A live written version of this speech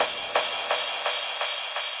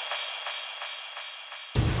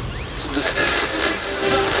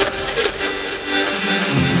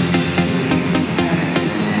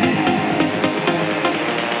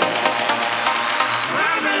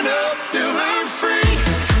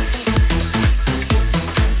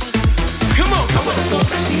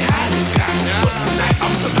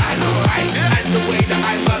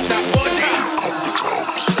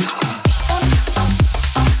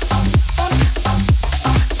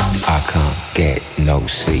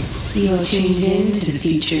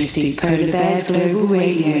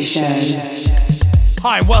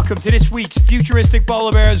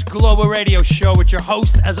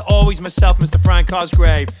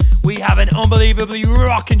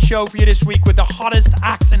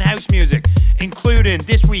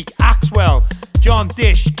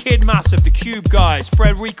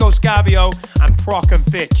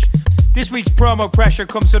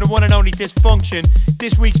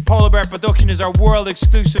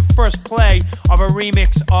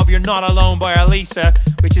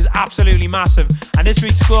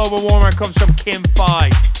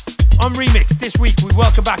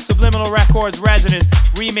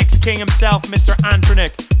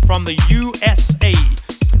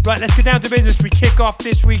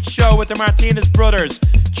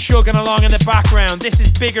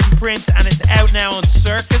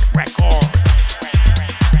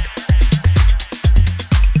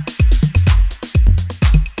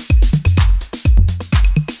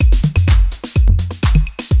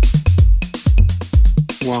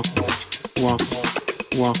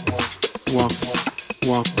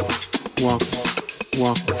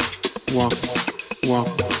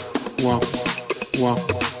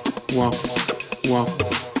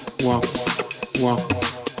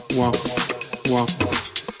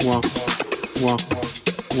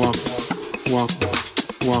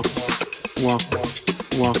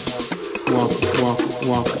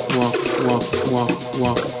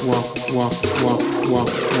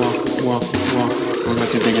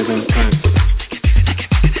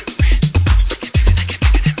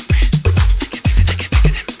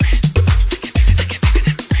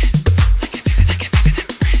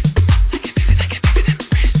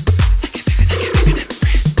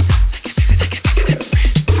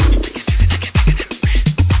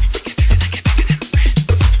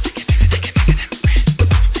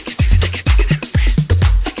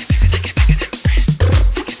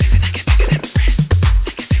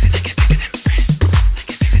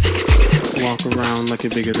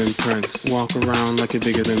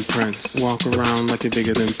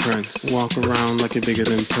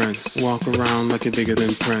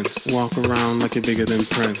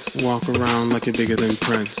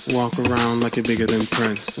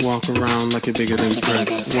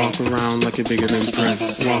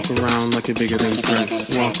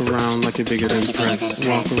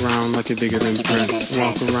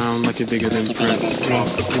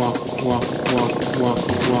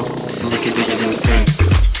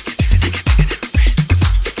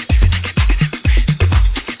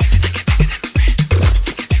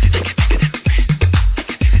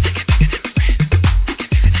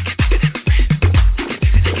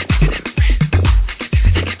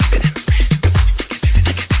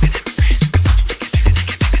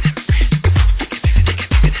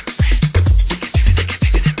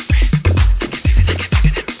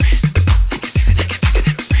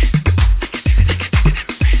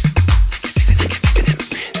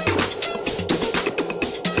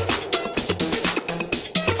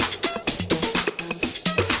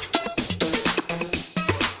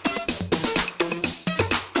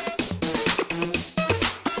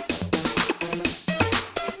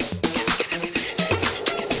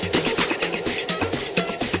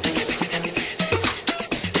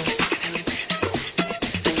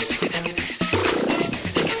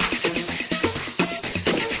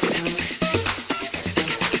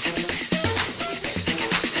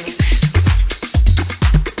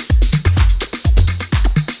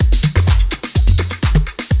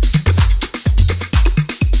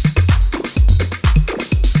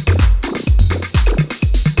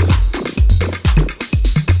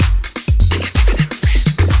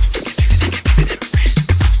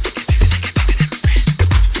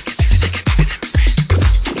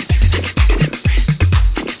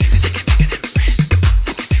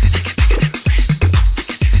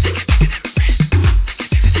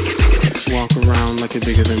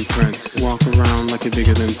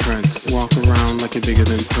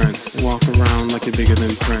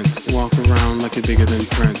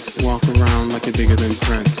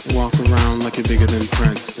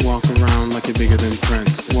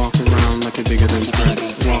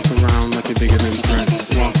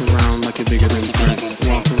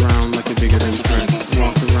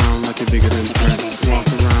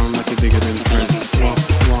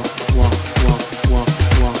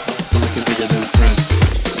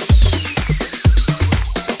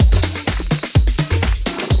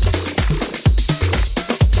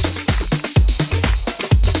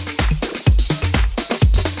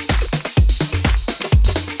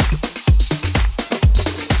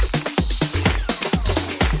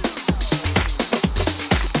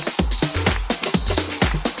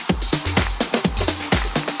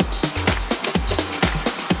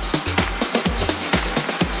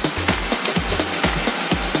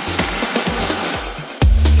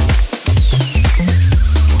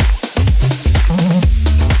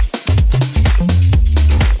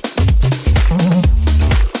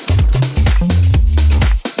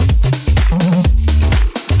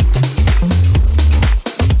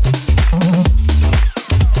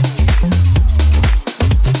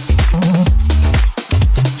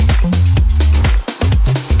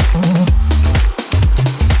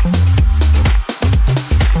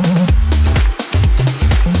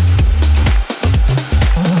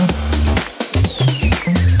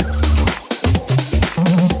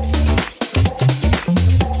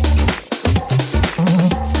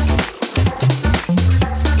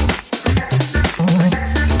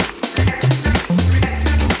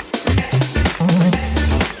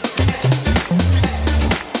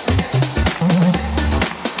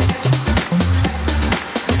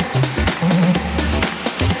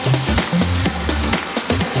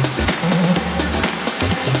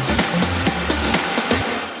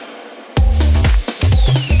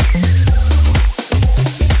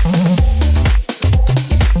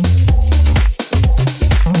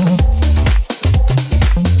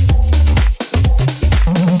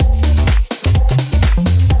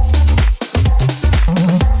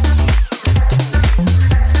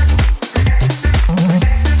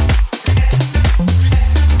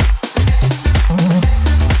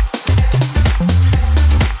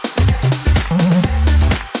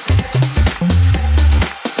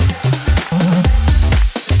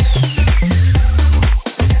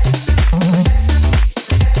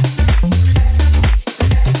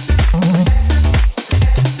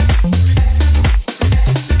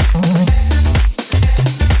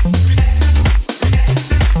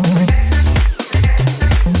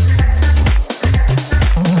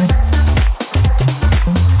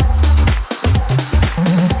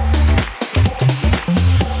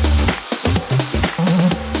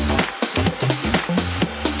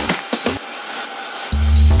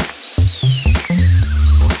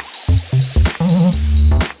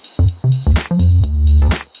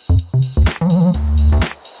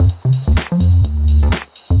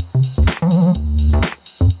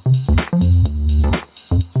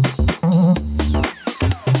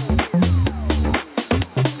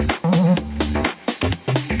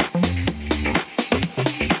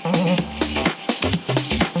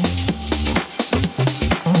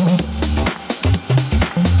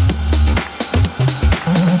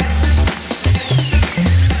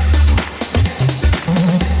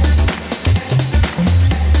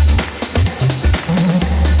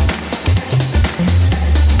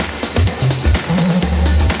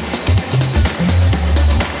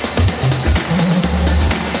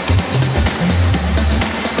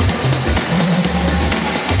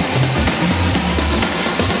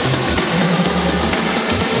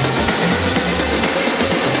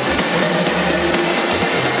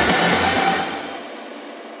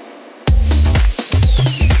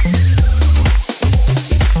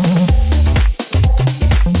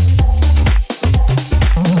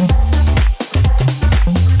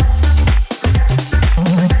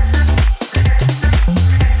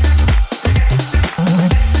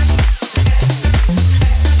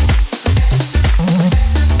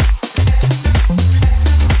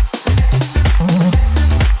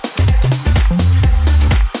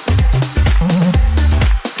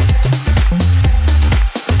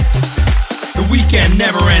The weekend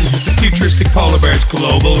never ends with the Futuristic Polar Bears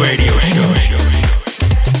Global Radio Show.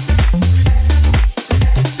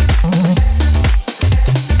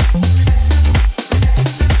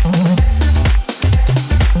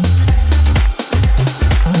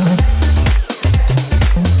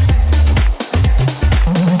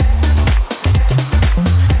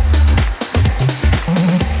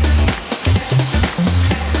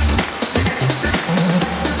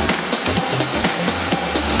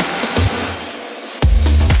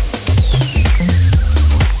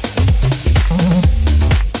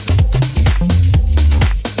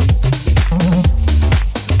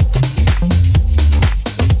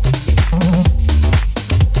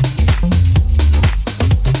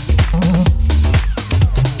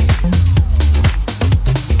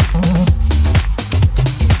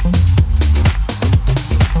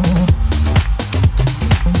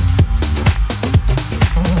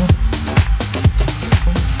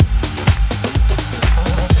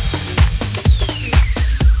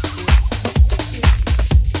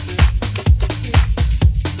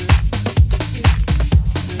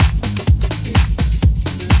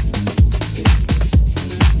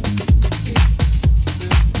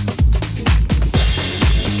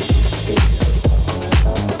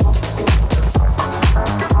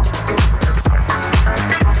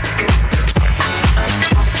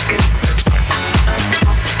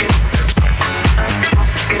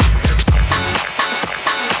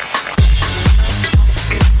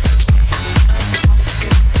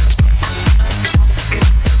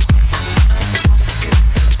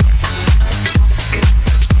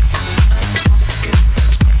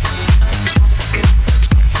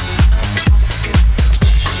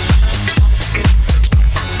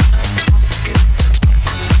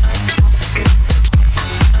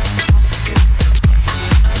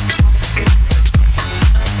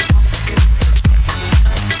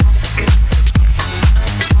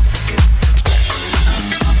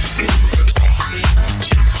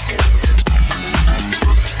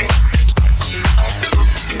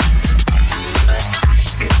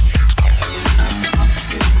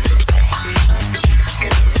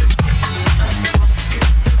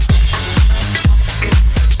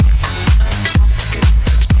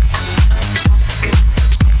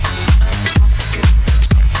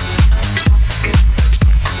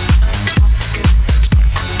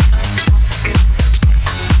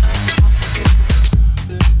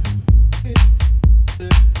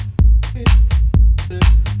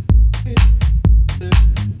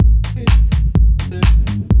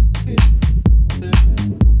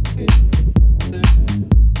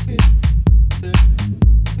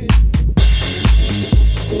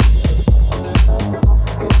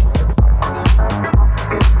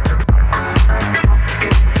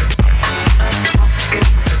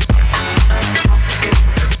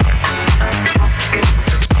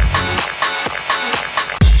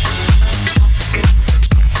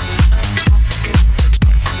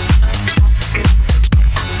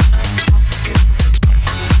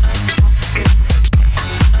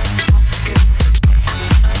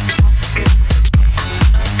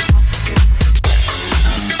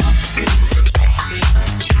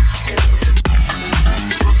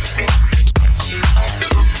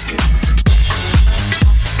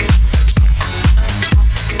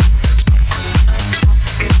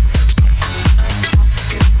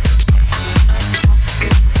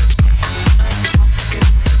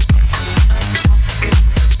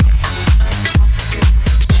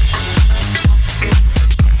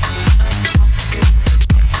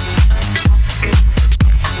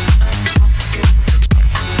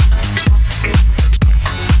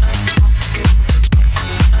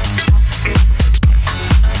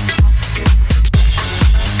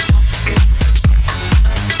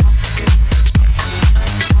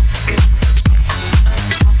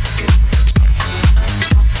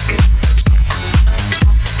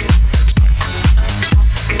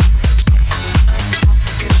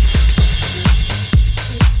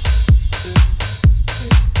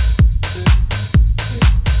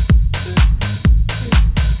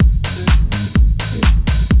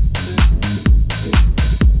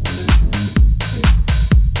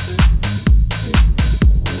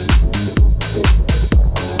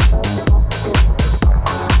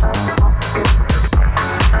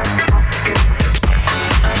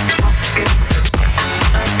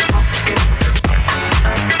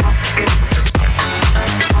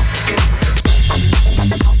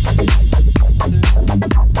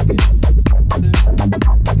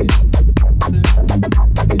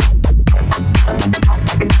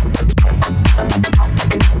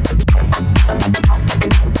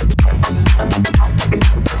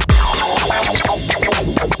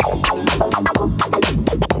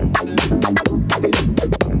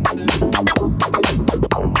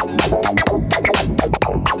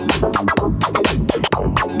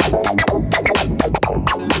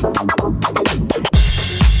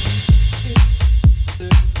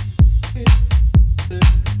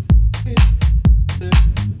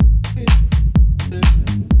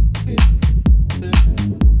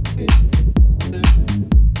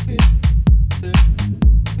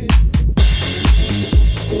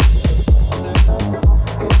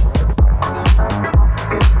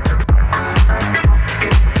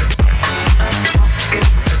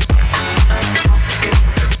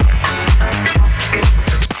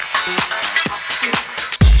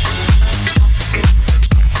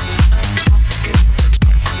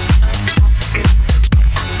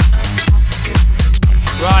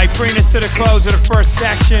 To the close of the first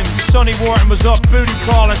section, Sonny Wharton was up, Booty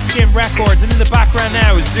Call and Skin Records, and in the background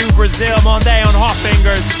now is Zoo Brazil, Monday on Hot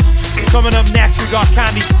Fingers. Coming up next we got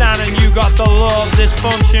Candy Stan and You Got the Love,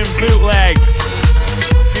 Disfunktion bootleg.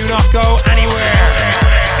 Do not go anywhere.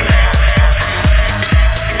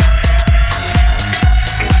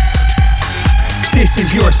 This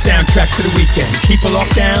is your soundtrack to the weekend. Keep a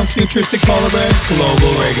lockdown, Futuristic Polar Bears,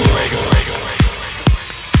 Global Radio.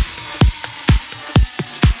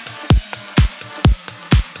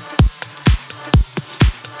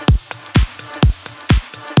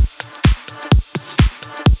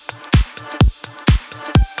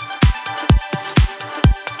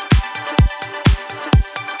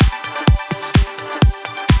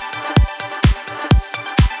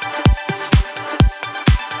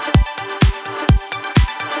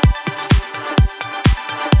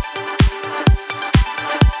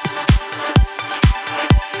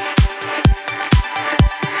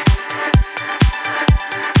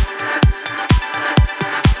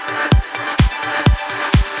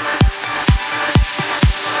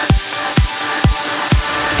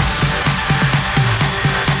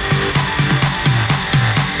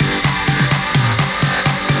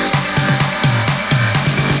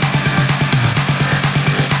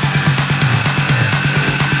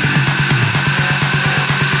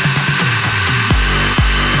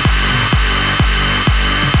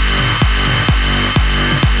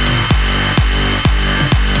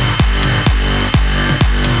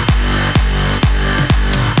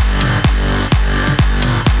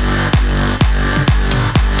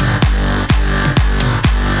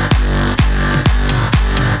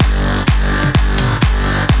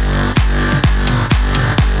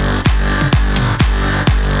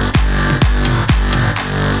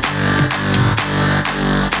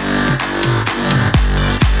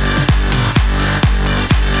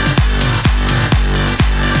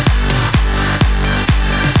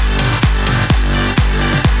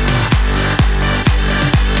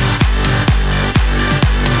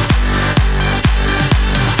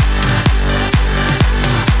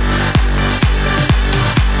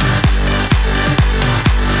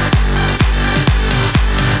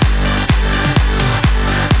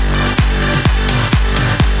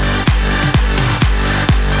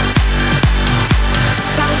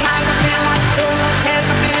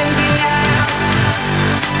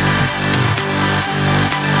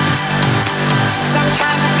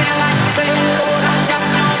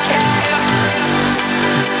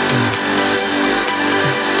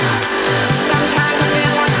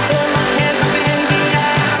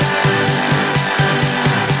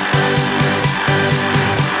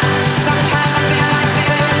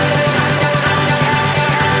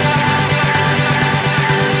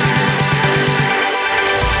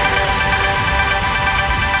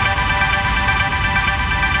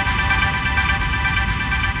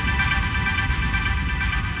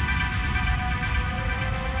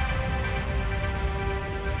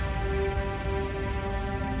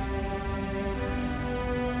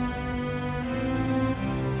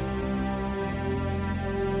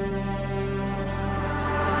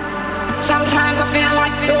 Sometimes I feel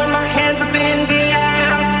like throwing my hands up in the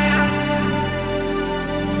air.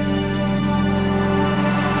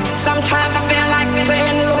 Sometimes I feel like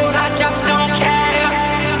saying, Lord, I just don't care.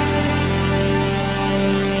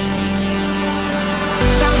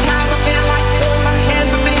 Sometimes I feel like throwing my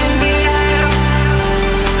hands up in the air.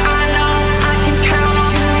 I know I can count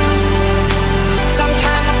on you.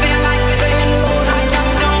 Sometimes I feel like saying, Lord, I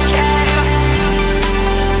just don't care.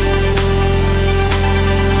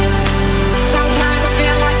 Sometimes I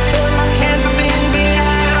feel like throwing my hands up in the air.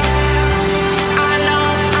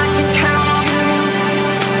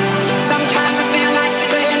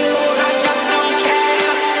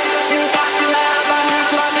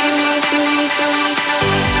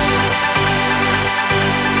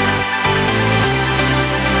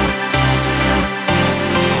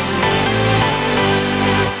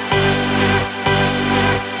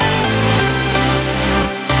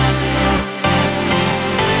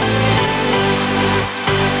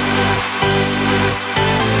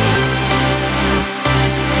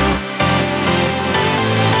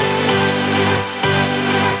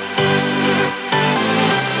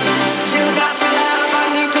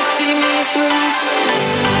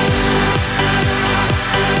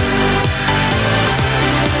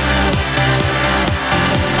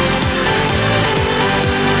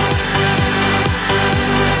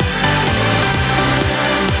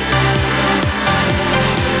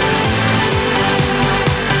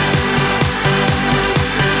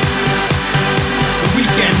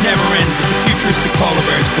 Polar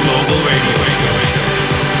Bears Global Radio Show.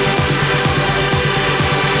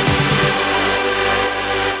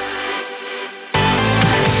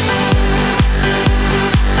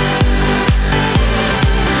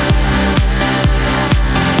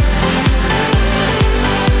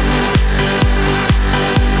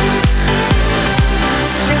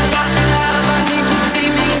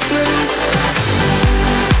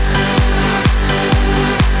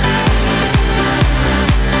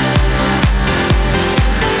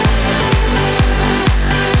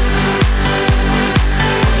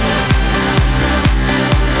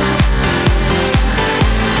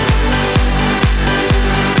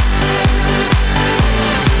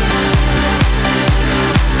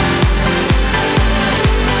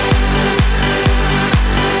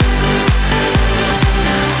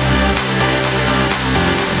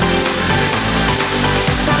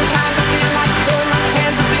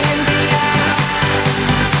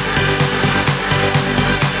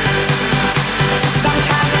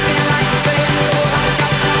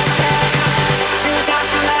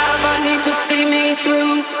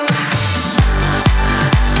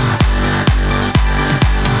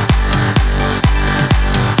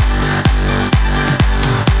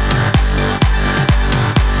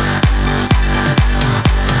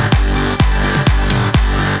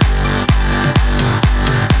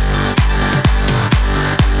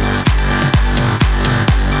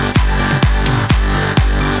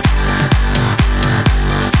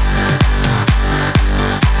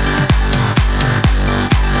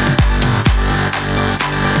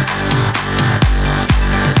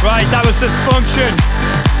 Disfunktion.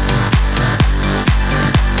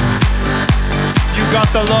 You got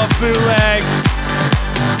the love bootleg.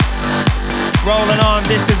 Rolling on,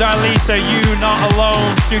 this is our Lisa, You Not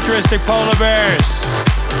Alone, Futuristic Polar Bears.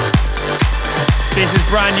 This is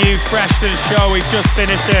brand new, fresh to the show, we've just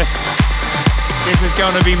finished it. This is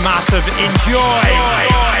going to be massive,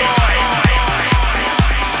 enjoy!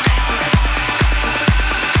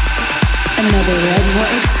 Another Red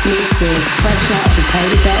Hot exclusive, fresh out of the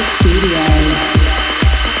Polar Bear studio.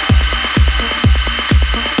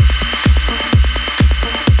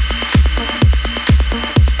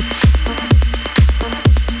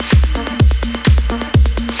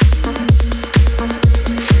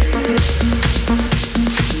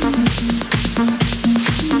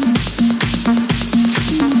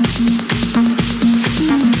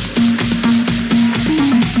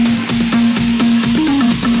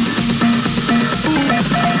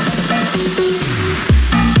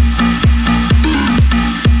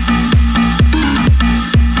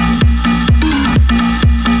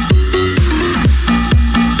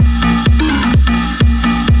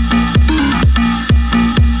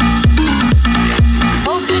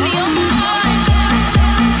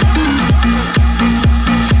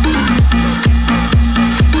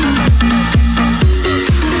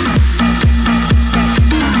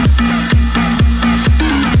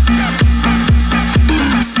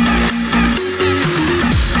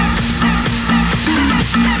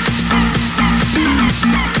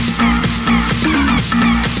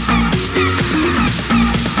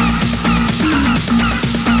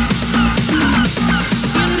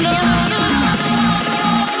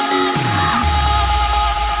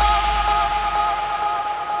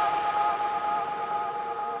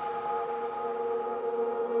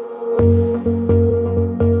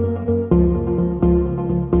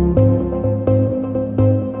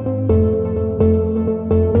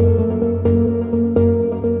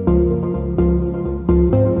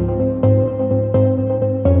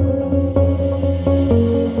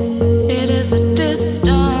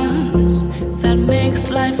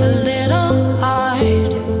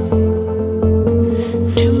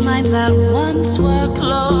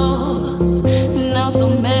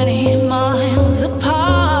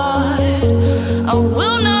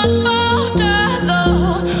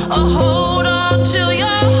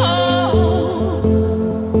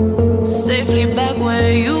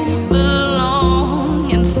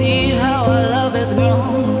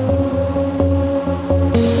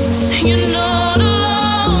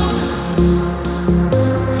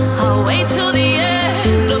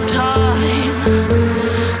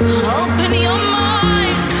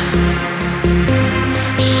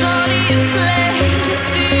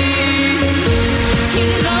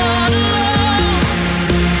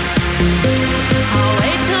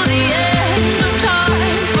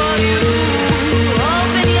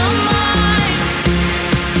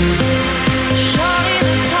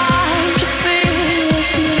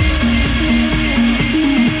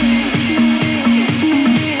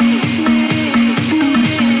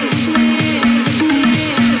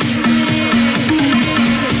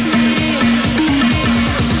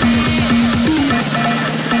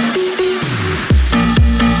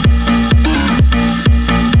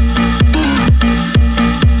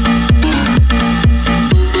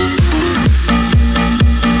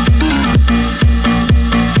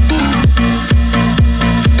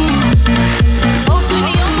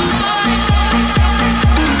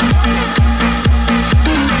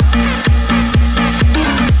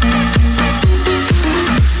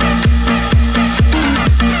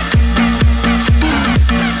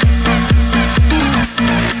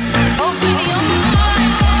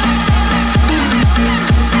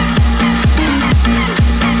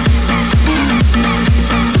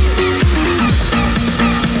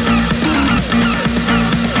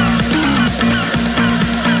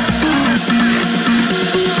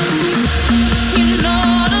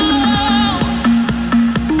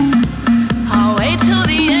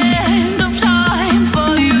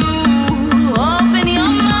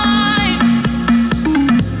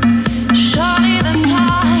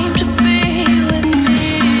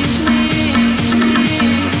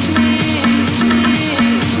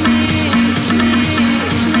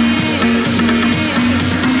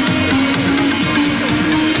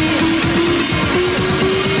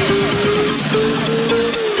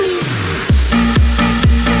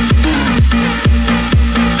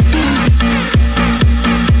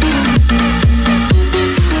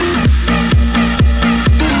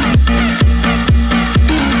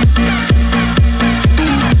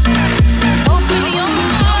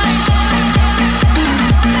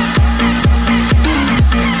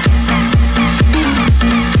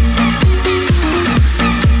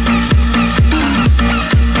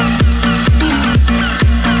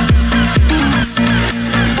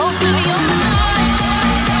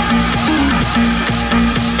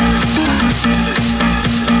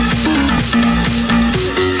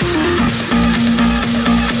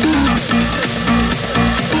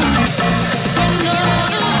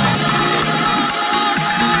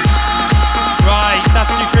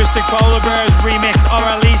 Polar Bears remix of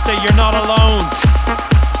Elisa, You're Not Alone.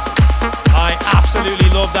 I absolutely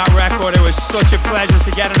love that record. It was such a pleasure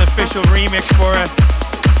to get an official remix for it.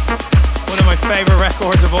 One of my favourite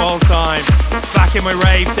records of all time. Back in my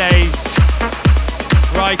rave days.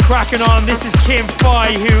 Right, cracking on. This is Kim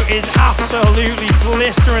Fai, who is absolutely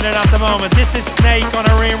blistering it at the moment. This is Snake on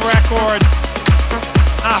a Ream record.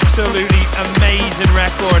 Absolutely amazing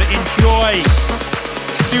record. Enjoy.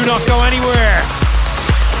 Do not go anywhere.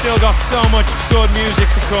 Still got so much good music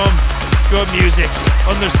to come. Good music.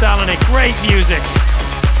 Underselling it. Great music.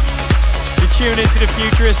 You tune into the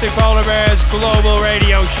Futuristic Polar Bears Global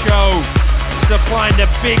Radio Show, supplying the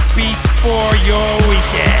big beats for your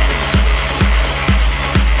weekend.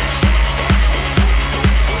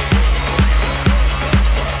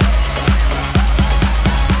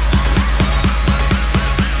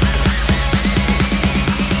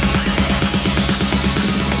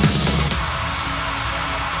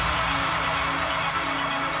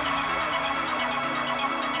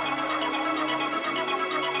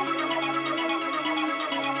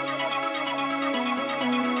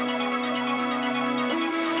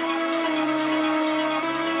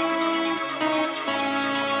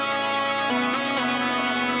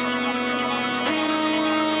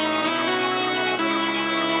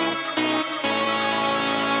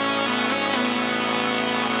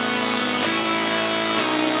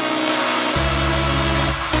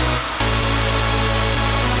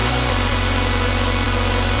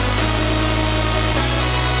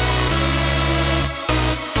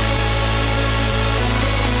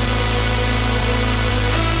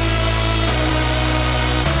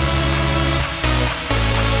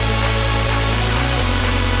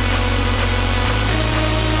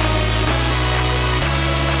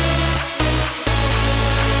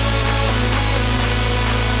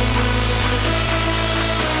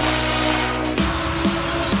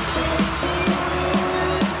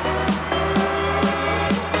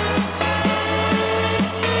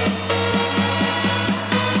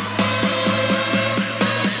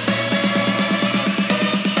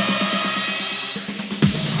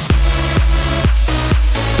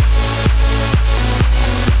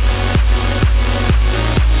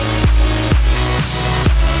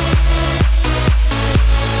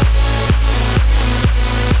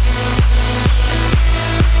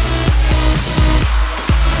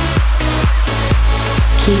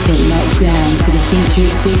 Keep it locked down to the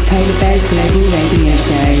Futuristic Polar Bears Global Radio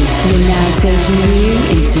Show. We're now taking you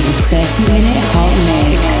into the 30-minute hot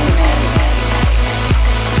mix.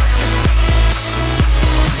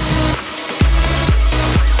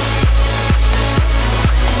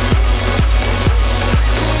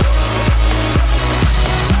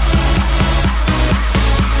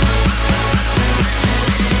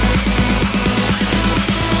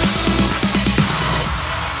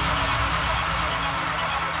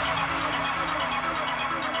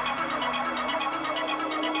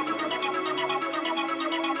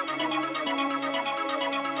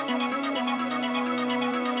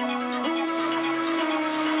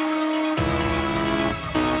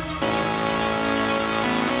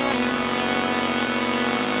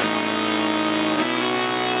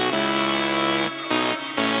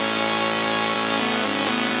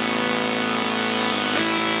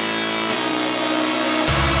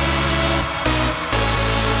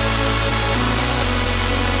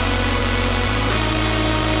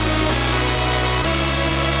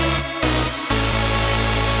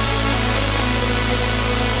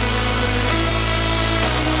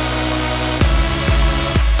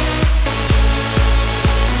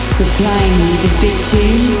 Supplying you the big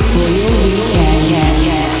tunes for your weekend.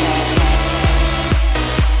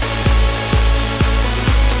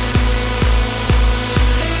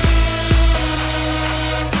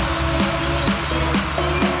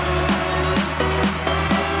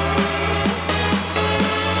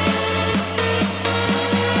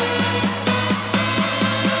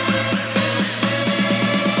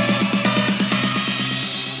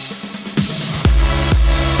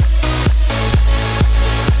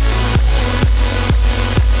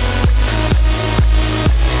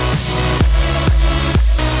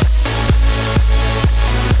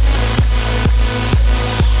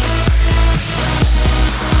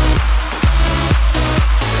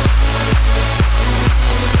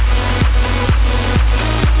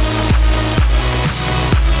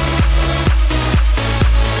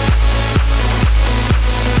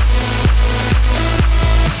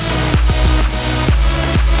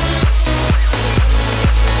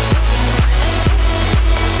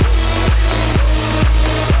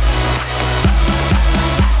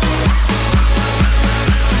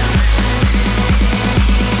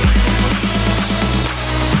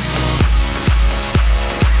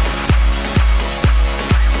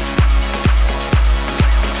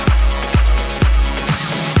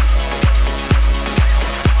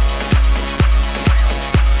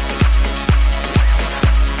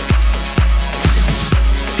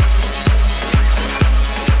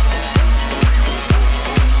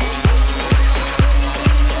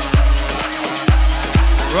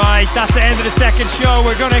 Right, that's the end of the second show.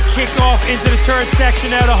 We're gonna kick off into the third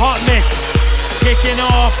section now, the hot mix. Kicking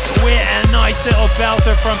off with a nice little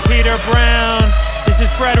belter from Peter Brown. This is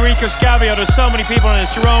Federico Scavio. There's so many people in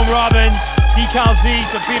this. Jerome Robbins, Decal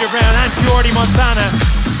Zeeks of Peter Brown, and Jordi Montana.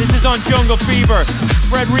 This is on Jungle Fever.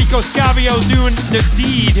 Federico Scavio doing the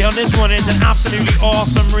deed on this one. It's an absolutely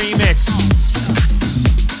awesome remix.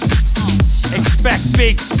 Expect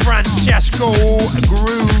big Francesco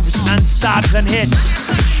grooves and stabs and hits,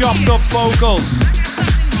 chopped up vocals.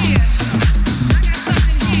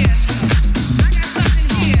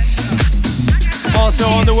 Also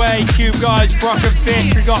on the way, Cube Guys, Brock and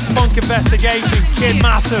Fitch. We got Phunk Investigation, Kid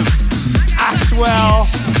Massive, Axwell,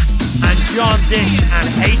 and John Dish and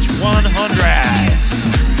H100.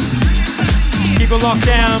 Keep it locked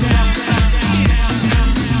down.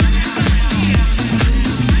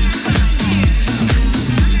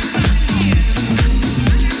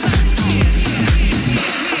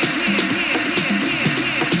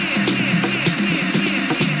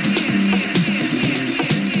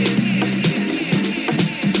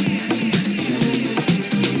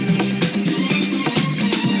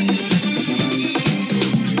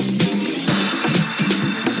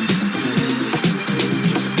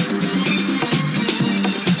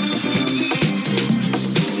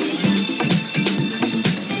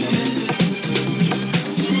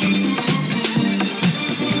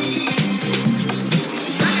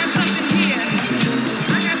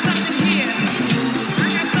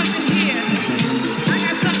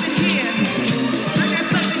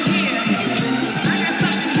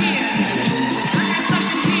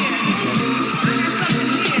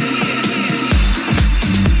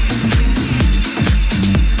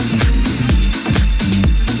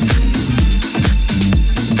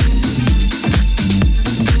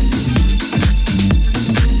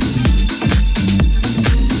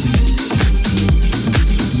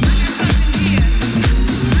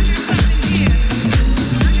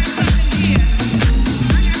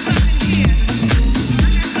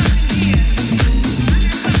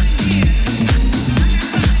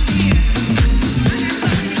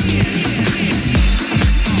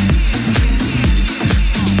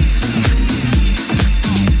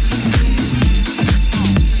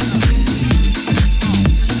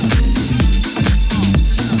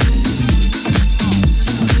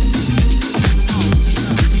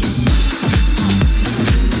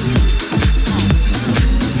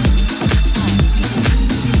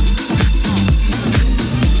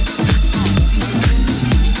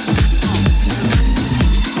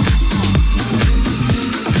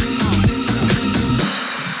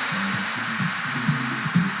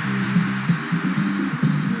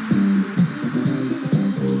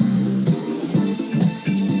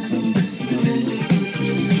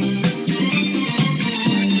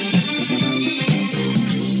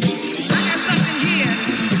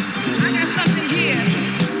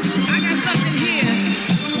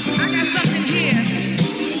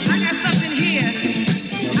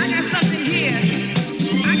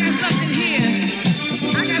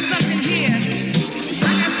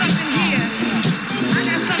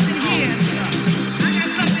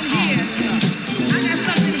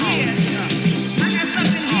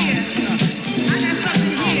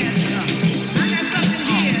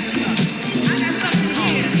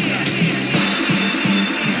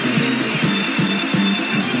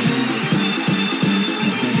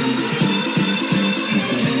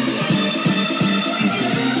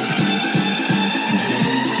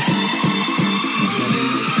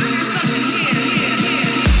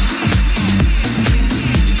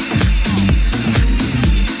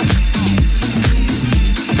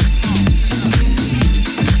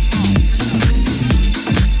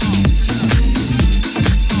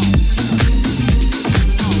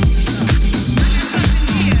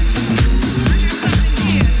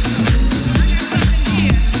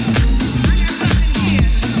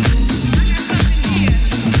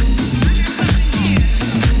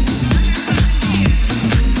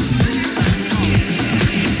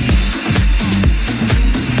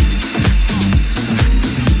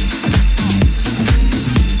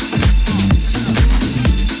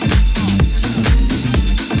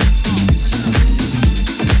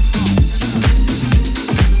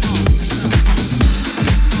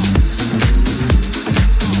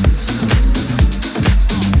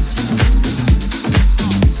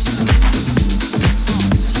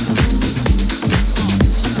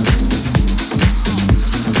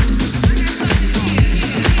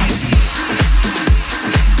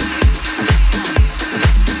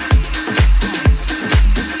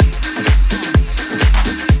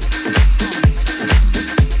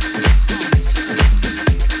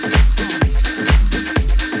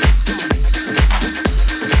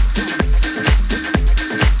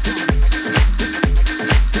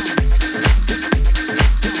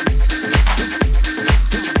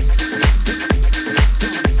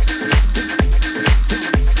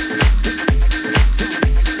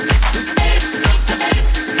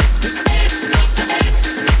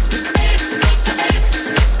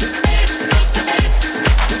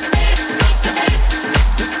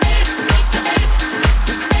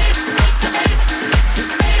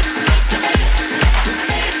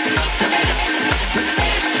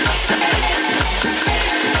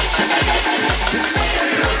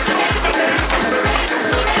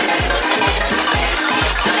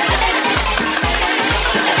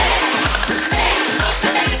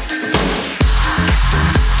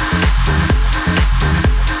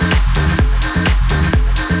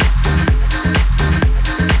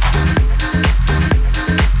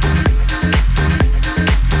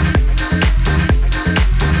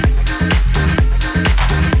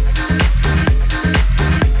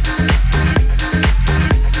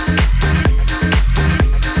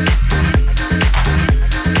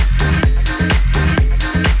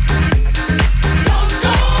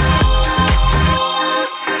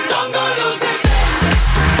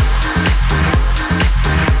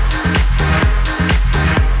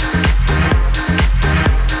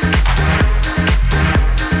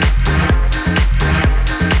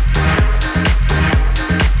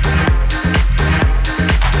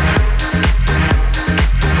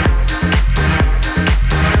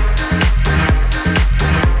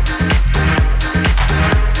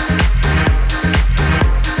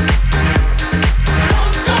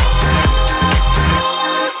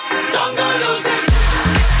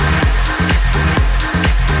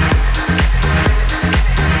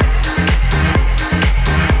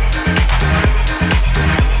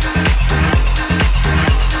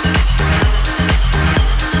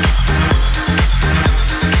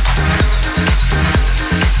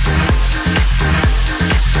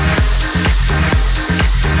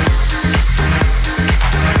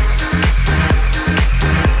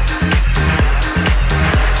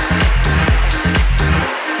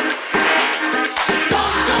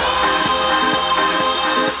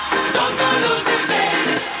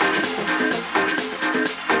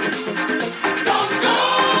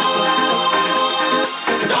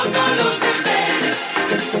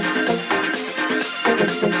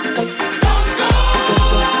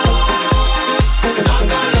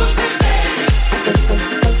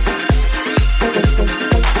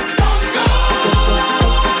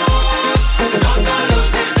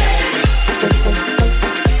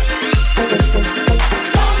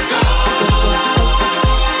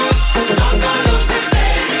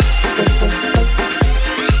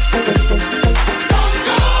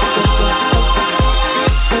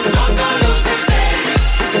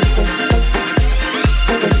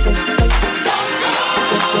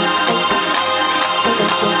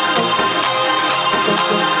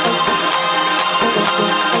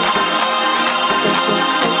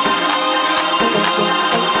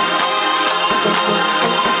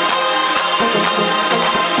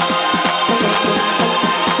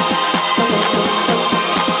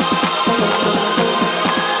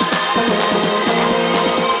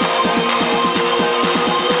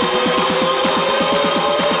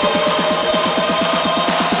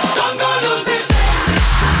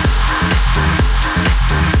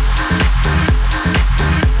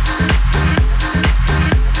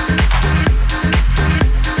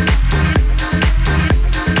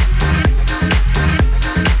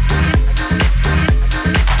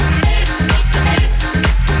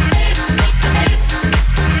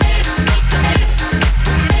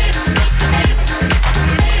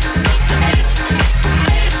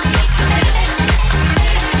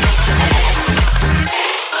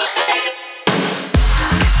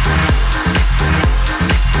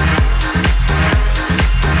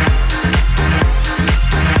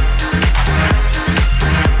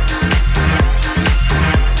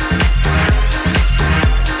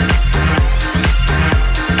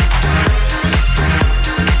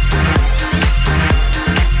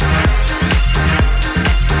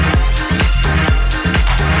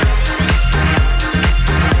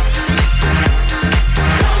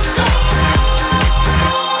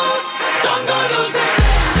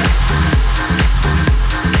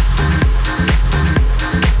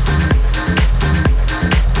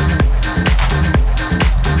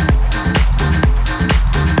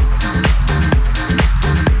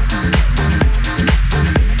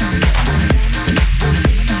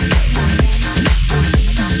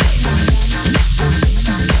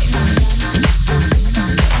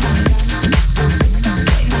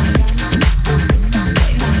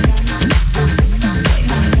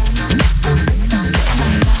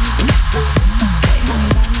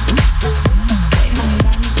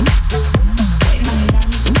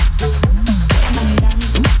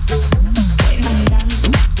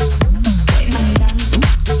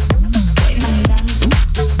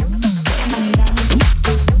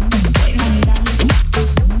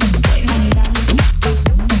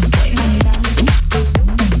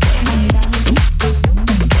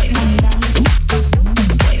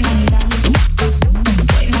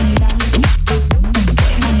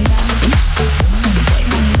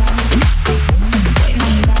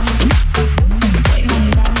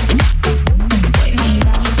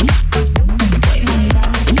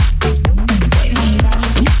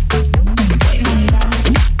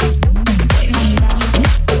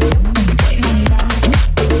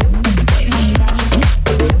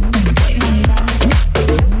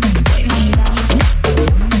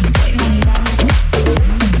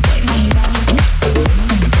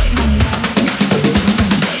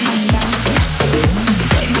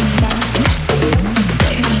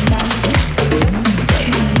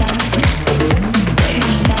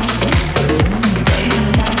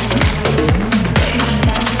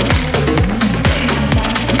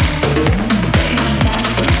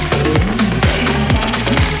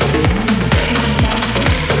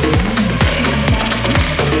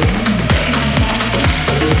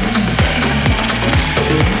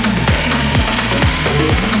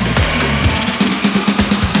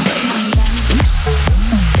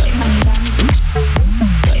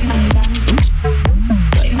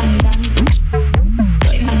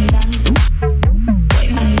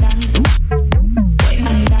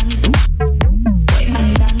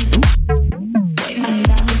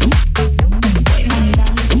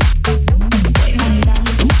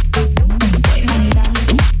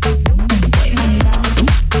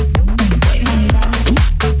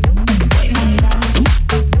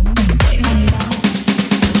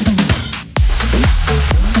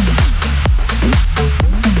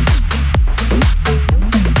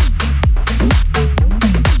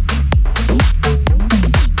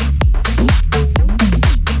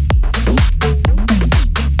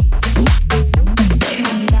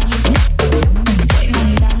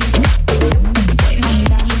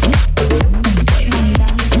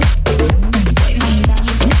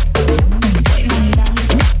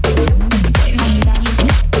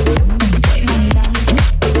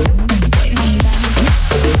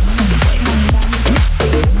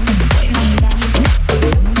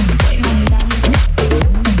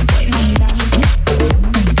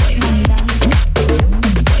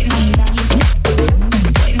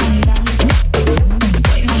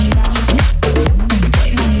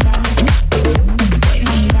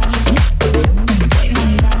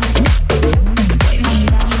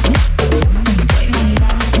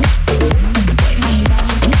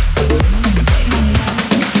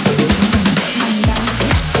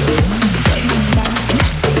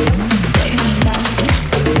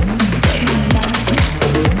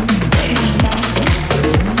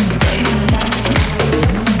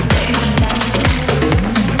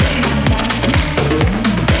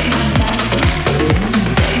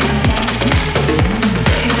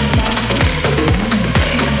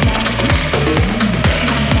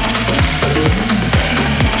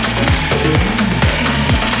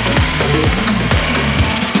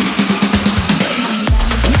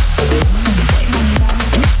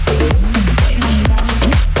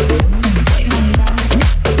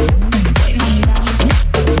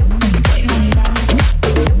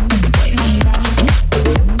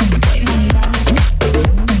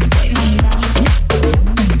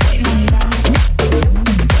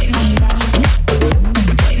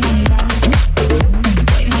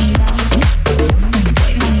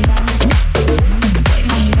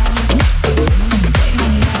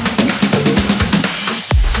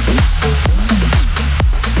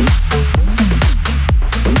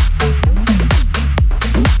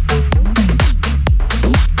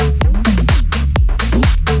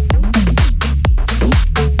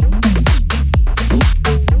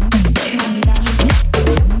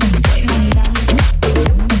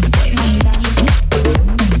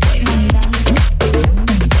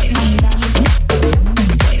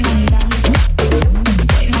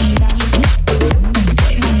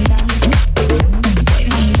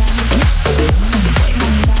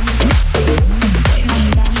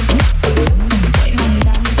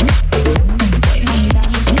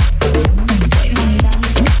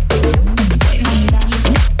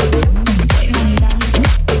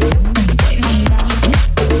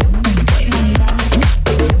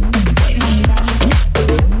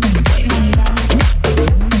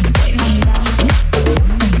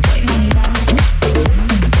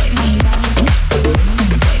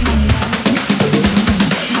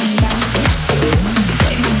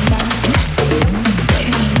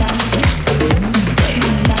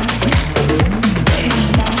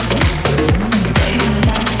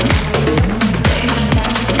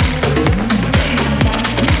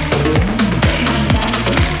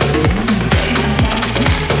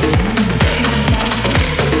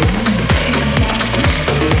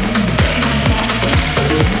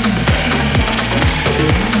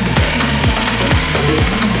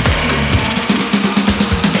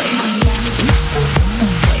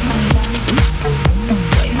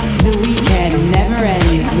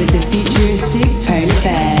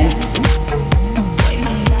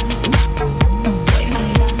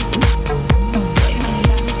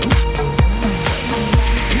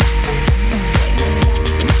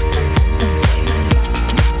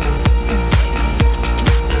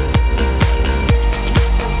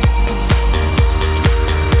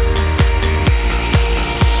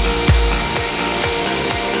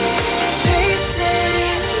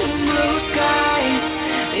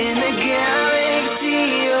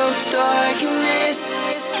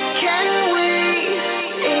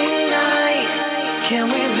 Can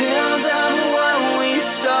we build up what we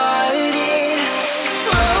started?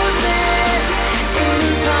 Frozen in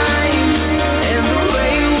time, and the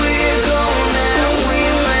way we're going now, we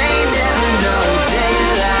may never know.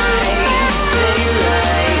 Daylight,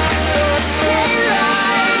 daylight,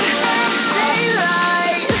 daylight,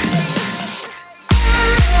 daylight.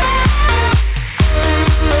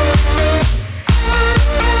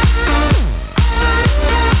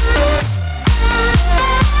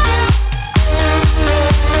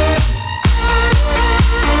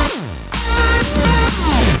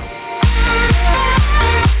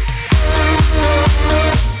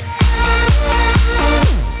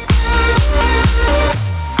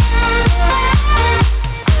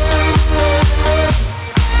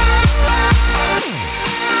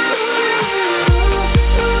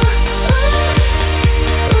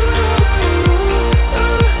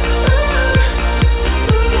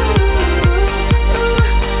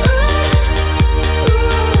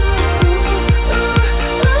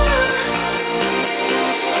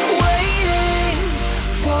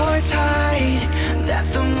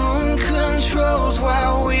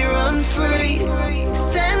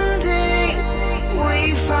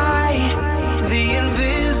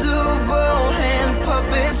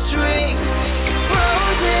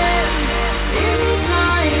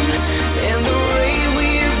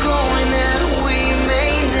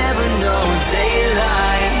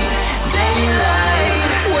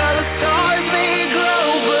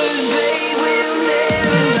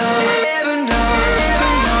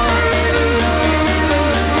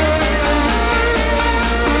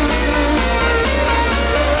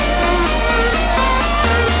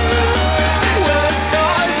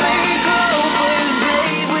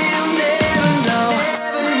 We'll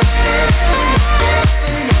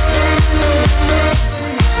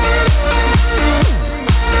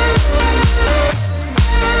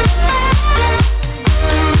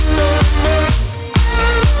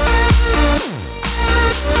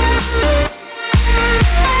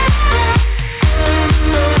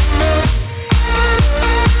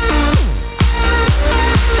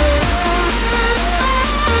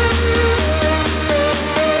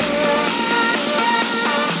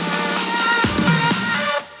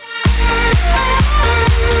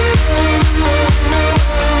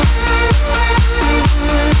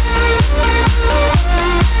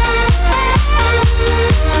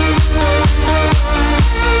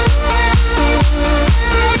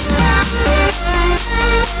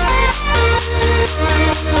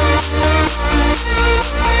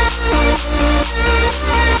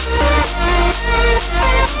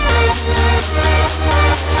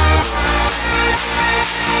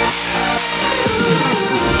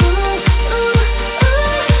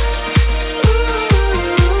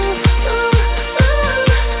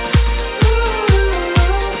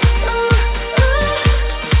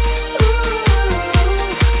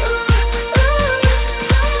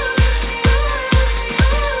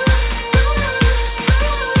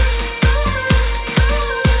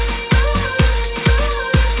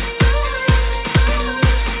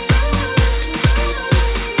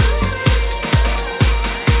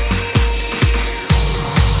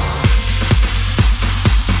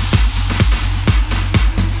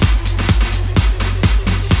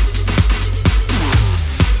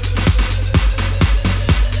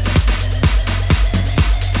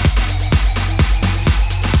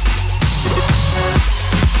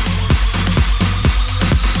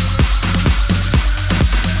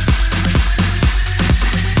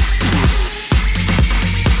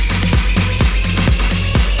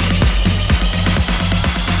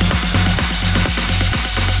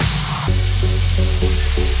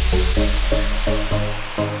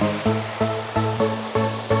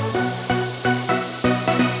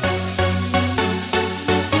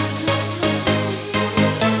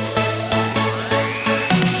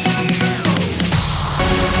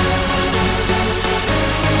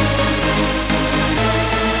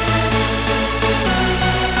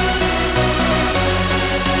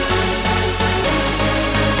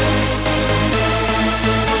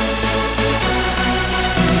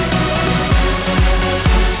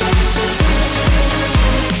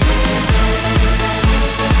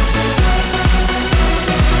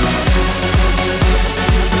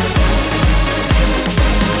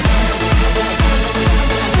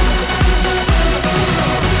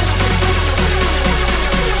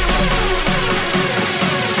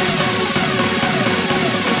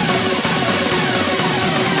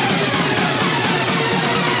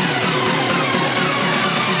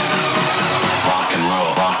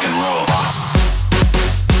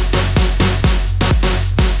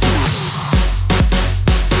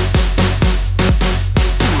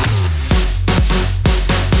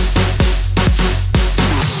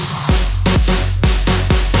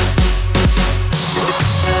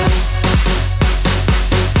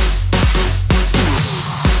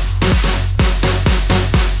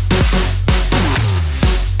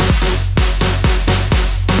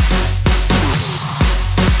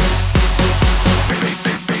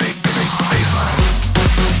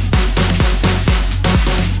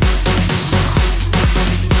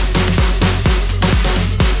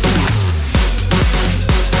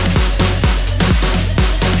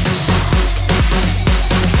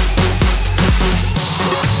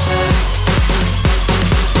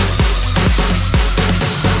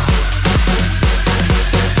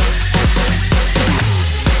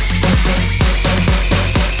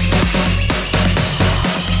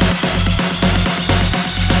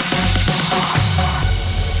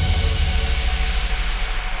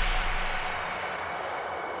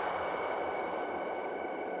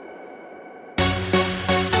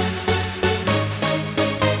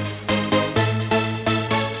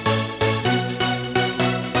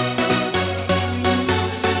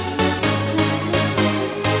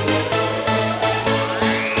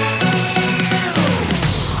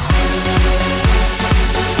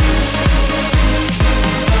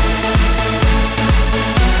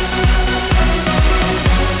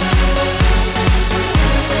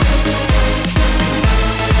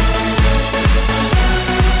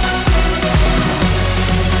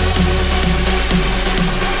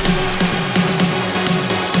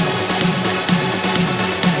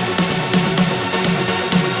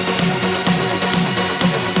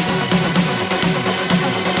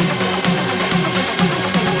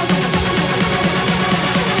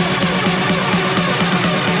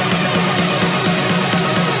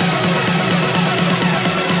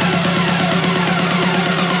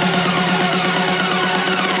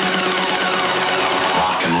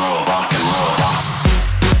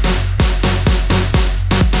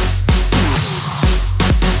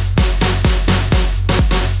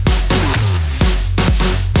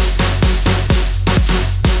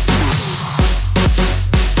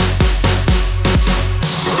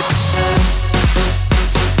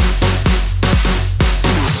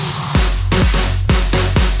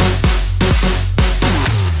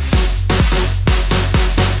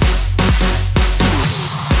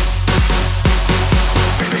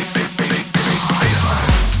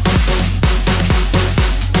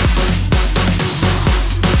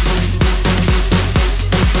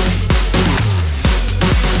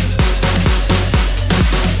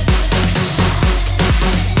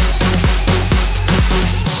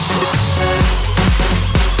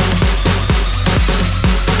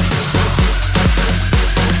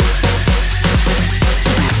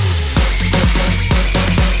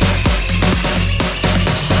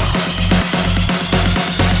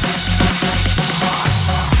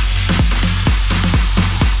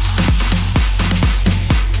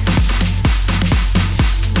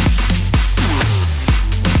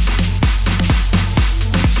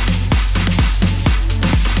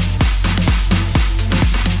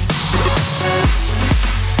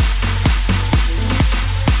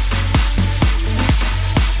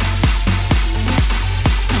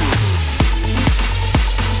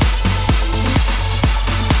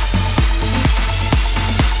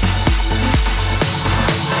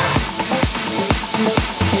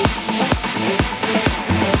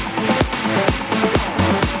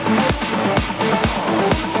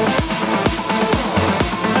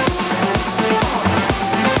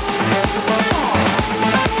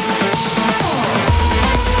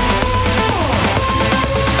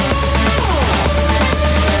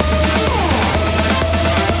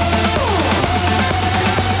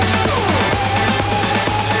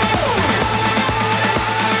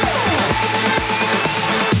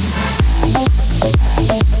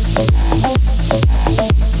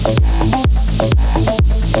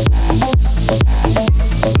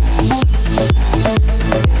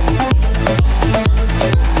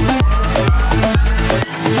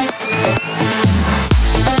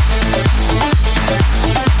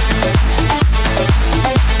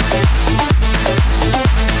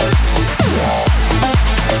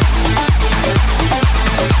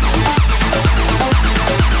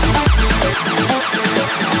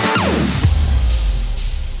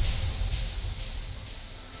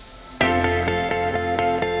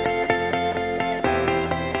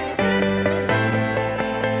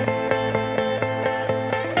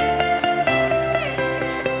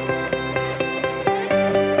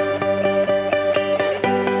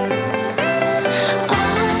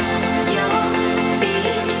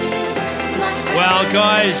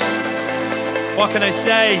Guys, what can I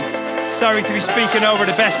say? Sorry to be speaking over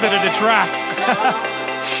the best bit of the track.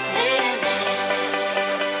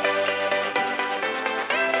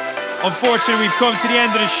 Unfortunately, we've come to the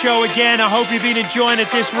end of the show again. I hope you've been enjoying it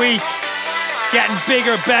this week. Getting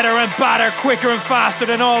bigger, better and badder, quicker and faster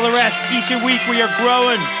than all the rest. Each week we are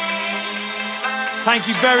growing. Thank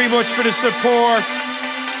you very much for the support.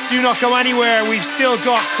 Do not go anywhere. We've still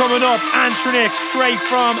got coming up Antranig straight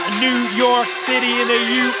from New York City in the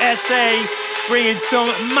USA, bringing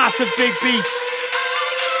some massive big beats.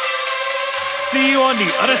 See you on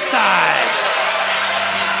the other side.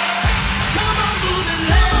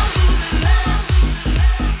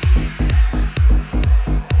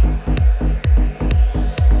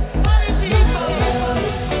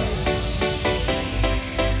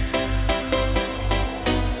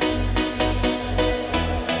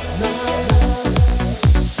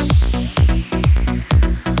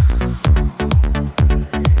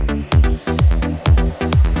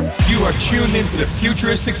 Tuned into the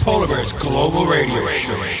Futuristic Polar Bears Global Radio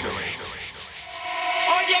Show.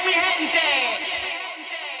 Oye mi gente,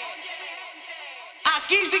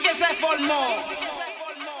 aquí sí que se formó.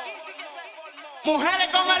 Mujeres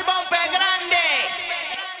con el bumper grande,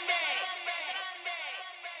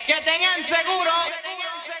 que tengan seguro,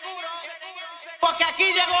 porque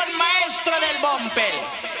aquí llegó el maestro del bumper.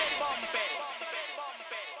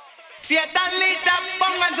 Si están listas,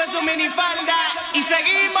 pónganse su minifalda y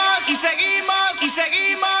seguimos, y seguimos, y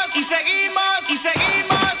seguimos, y seguimos, y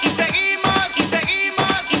seguimos, y seguimos, y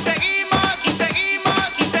seguimos, y seguimos, y seguimos, y seguimos, y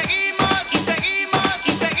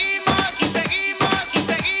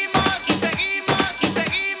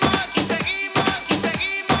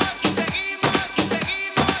seguimos, y seguimos, y seguimos, y seguimos, y seguimos, y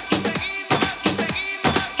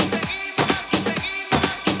seguimos,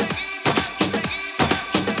 y seguimos, y seguimos,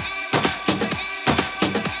 y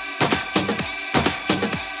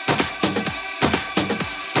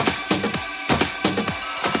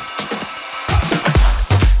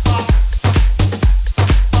y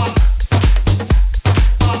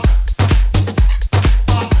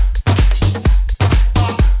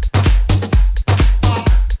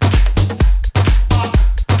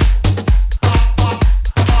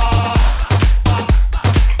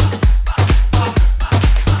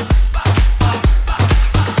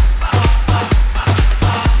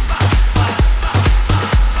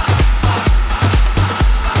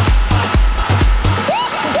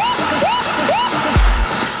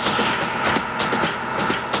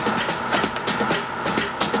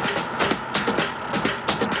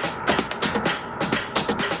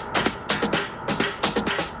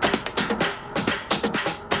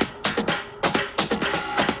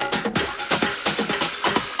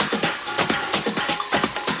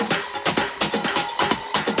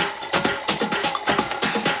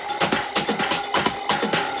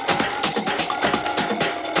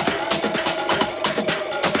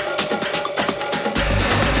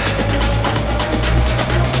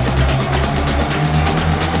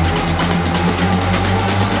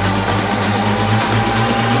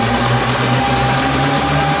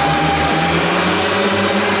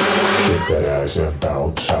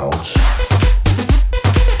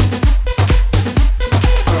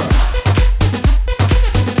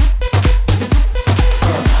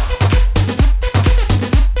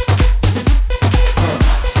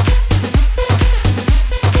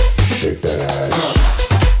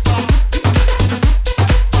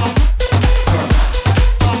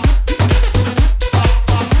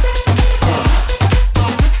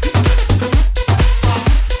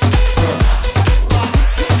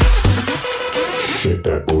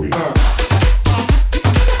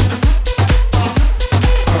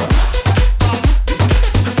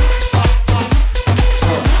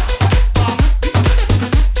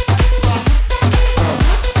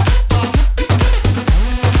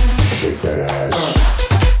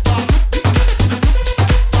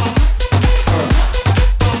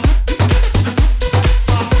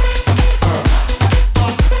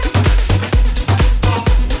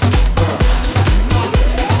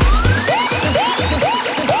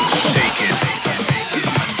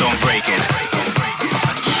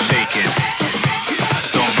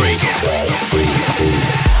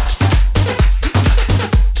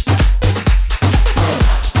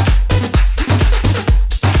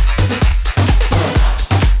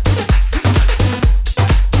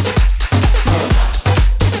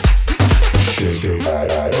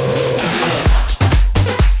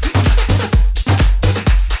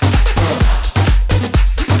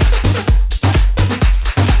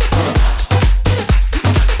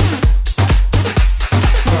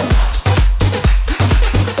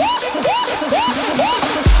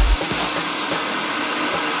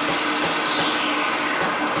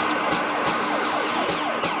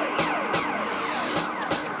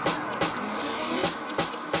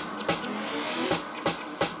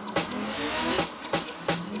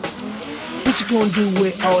gonna do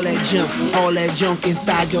with all that junk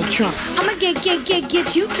inside your trunk? I'ma get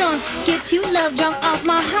you drunk, get you love drunk off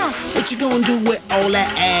my hump. What you gonna do with all that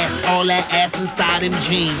ass inside them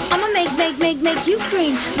jeans? I'ma make you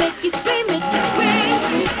scream, make you scream, make you scream.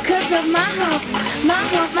 Cause of my hump, my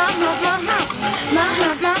hump, my hump, my hump, my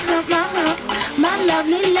hump, my hump, my hump, my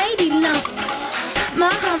lovely lady lumps. My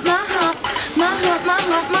hump, my hump, my hump, my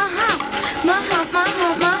hump, my hump, my hump, my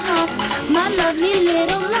hump, my hump, my lovely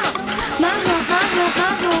little lumps. My hump, my hump,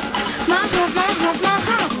 my hump, my hump, my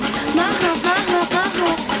hump, my hump, my hump, my hump, my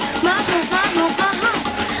hump, my hump, my hump, my hump,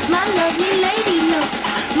 my lovely lady lumps.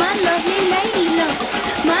 My lovely lady lumps.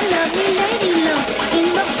 My lovely lady lumps. In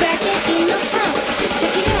the back and in the front.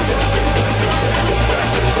 Check it out.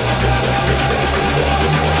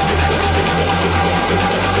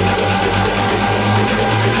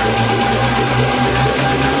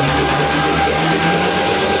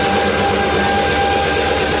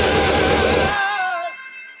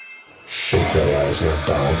 Shake your ass and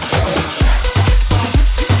bounce.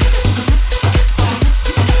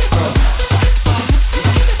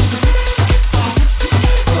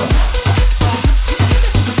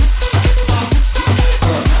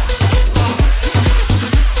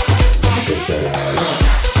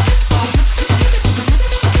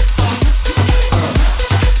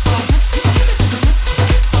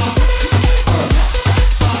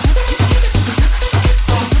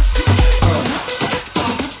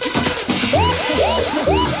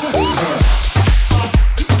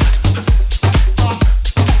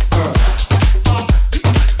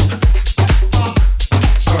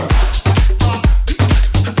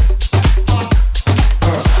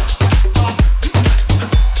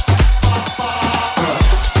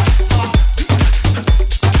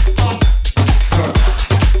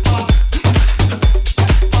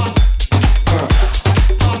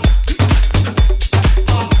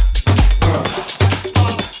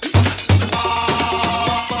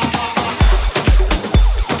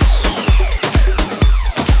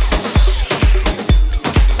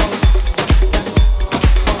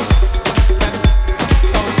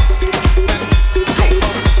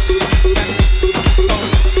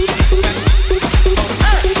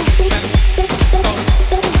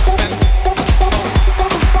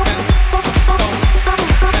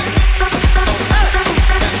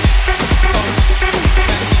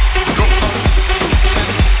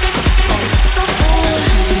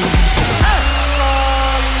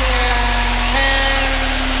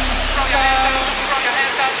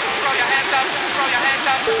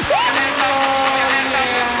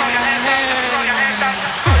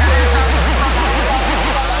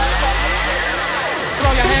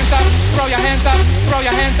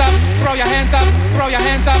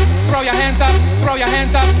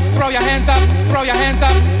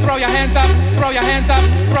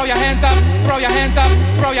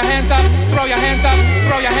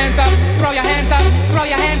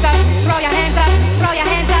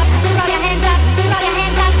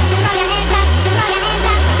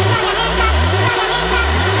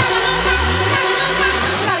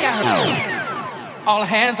 All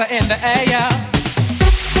hands are in the air.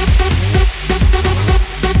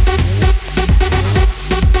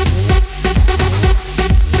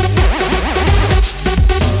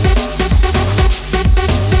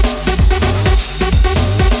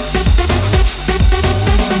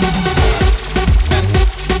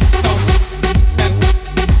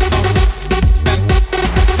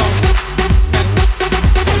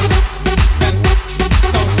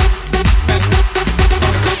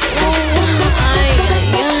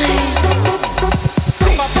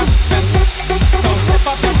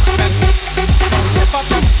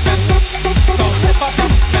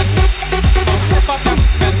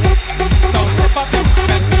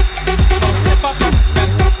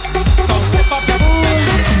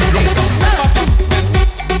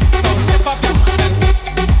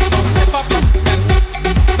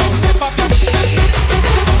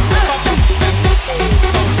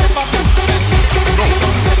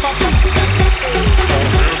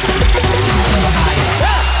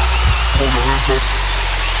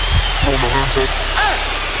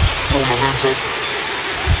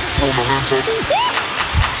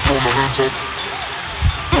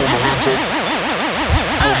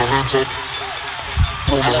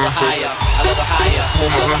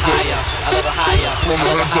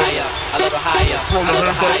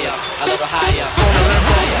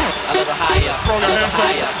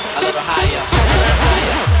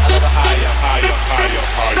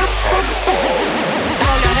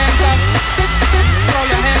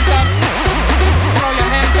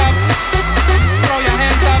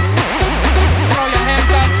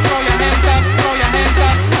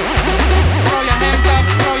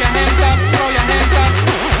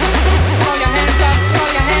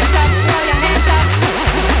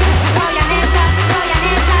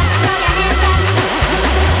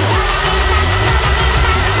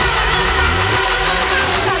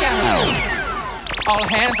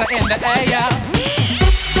 are in the air.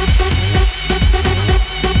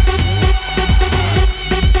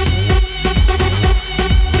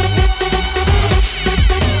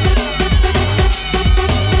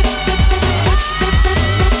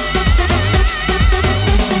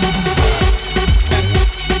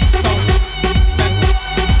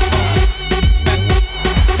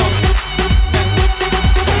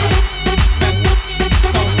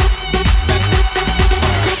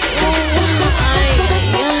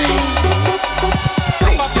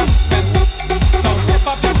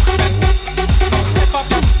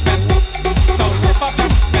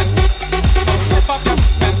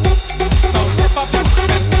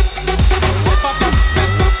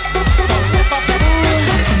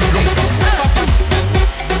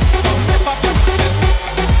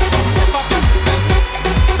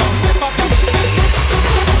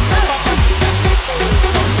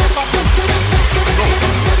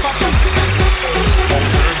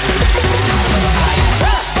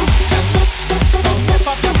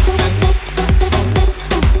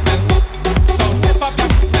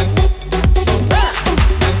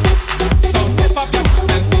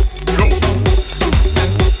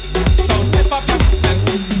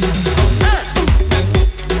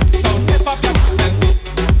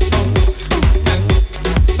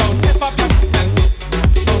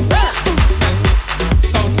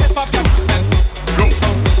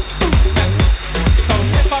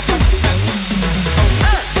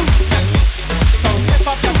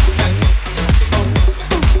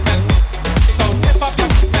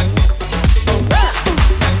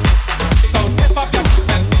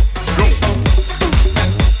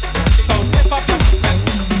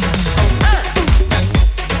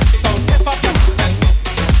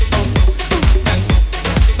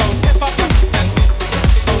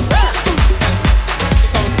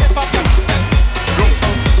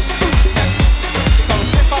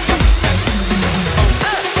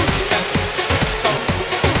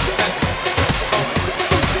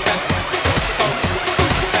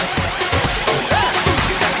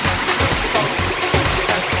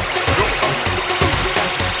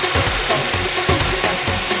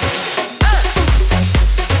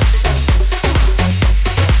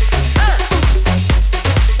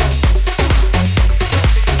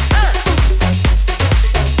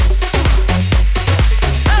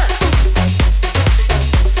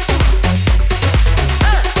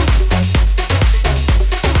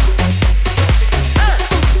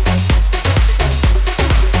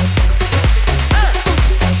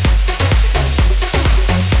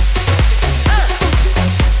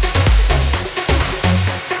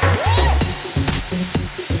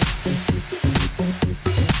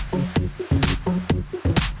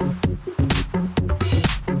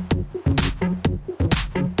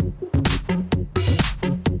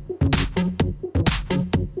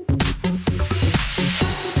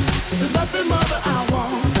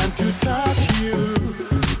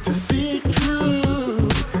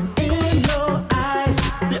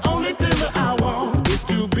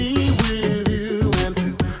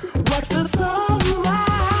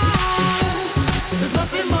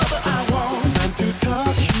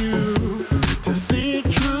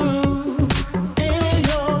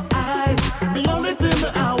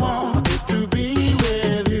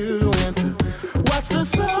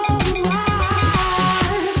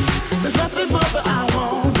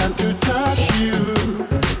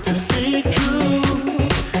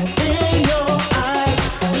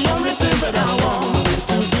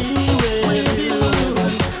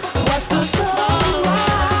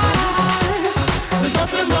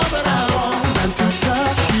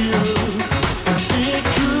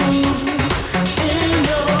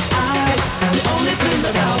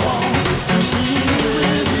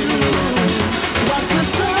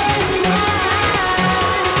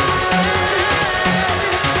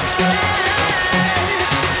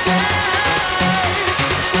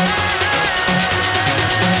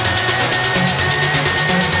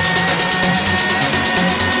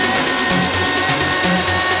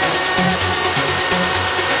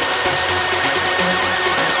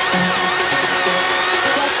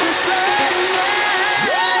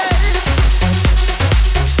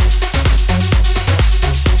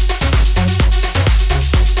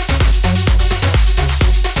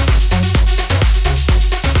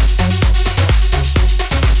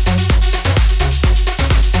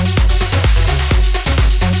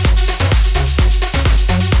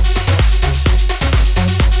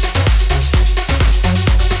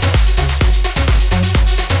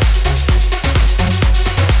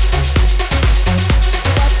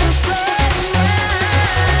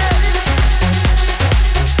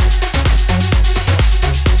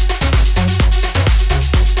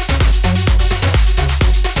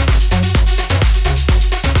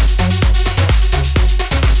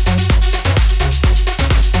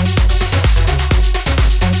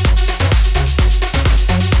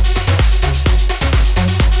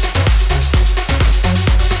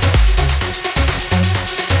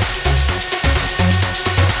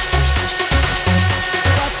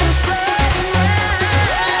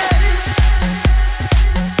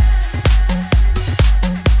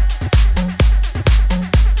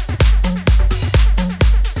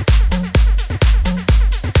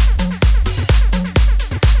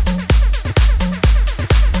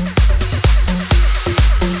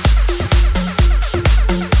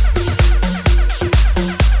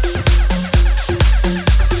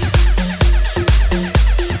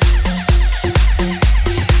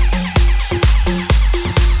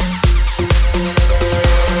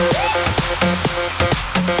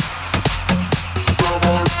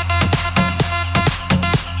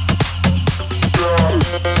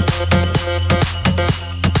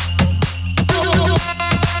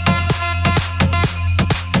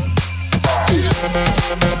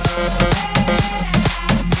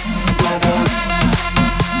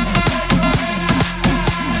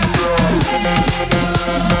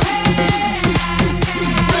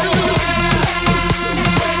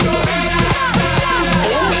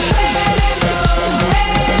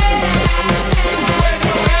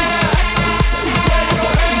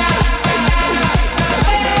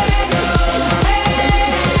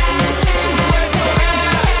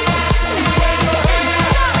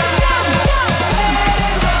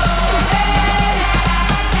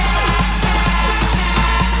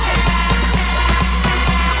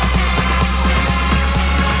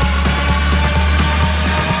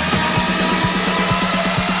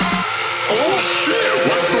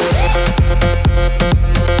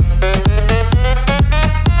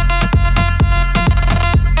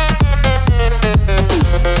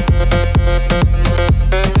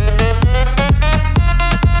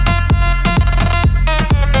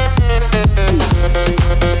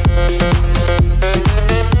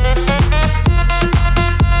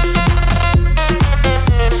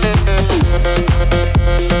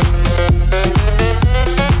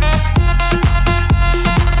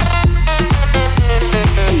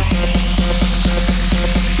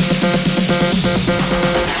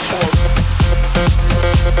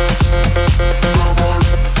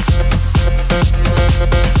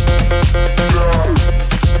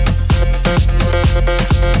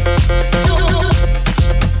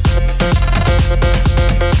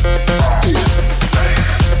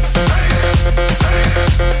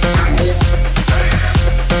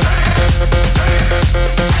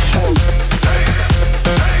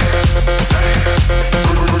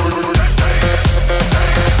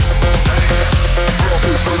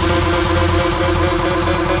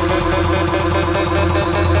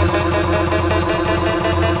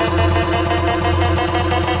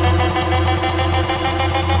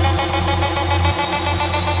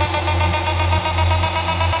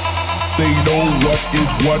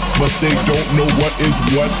 but they don't know what is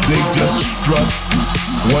what. They just strut.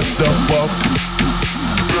 What the fuck?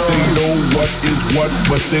 They know what is what,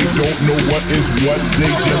 but they don't know what is what.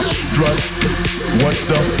 They just strut. What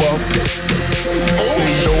the fuck?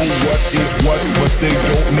 They know what is what, but they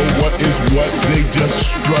don't know what is what. They just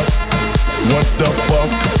strut. What the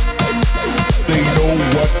fuck? They know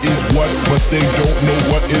what is what, but they don't know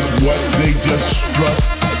what is what. They just strut.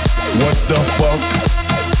 What the fuck?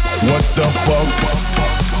 What the fuck?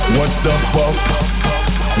 What the fuck?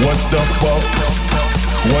 What the fuck?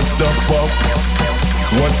 What the fuck?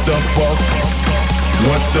 What the fuck?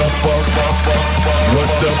 What the fuck?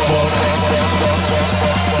 What the fuck?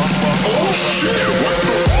 Oh shit, what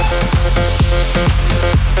the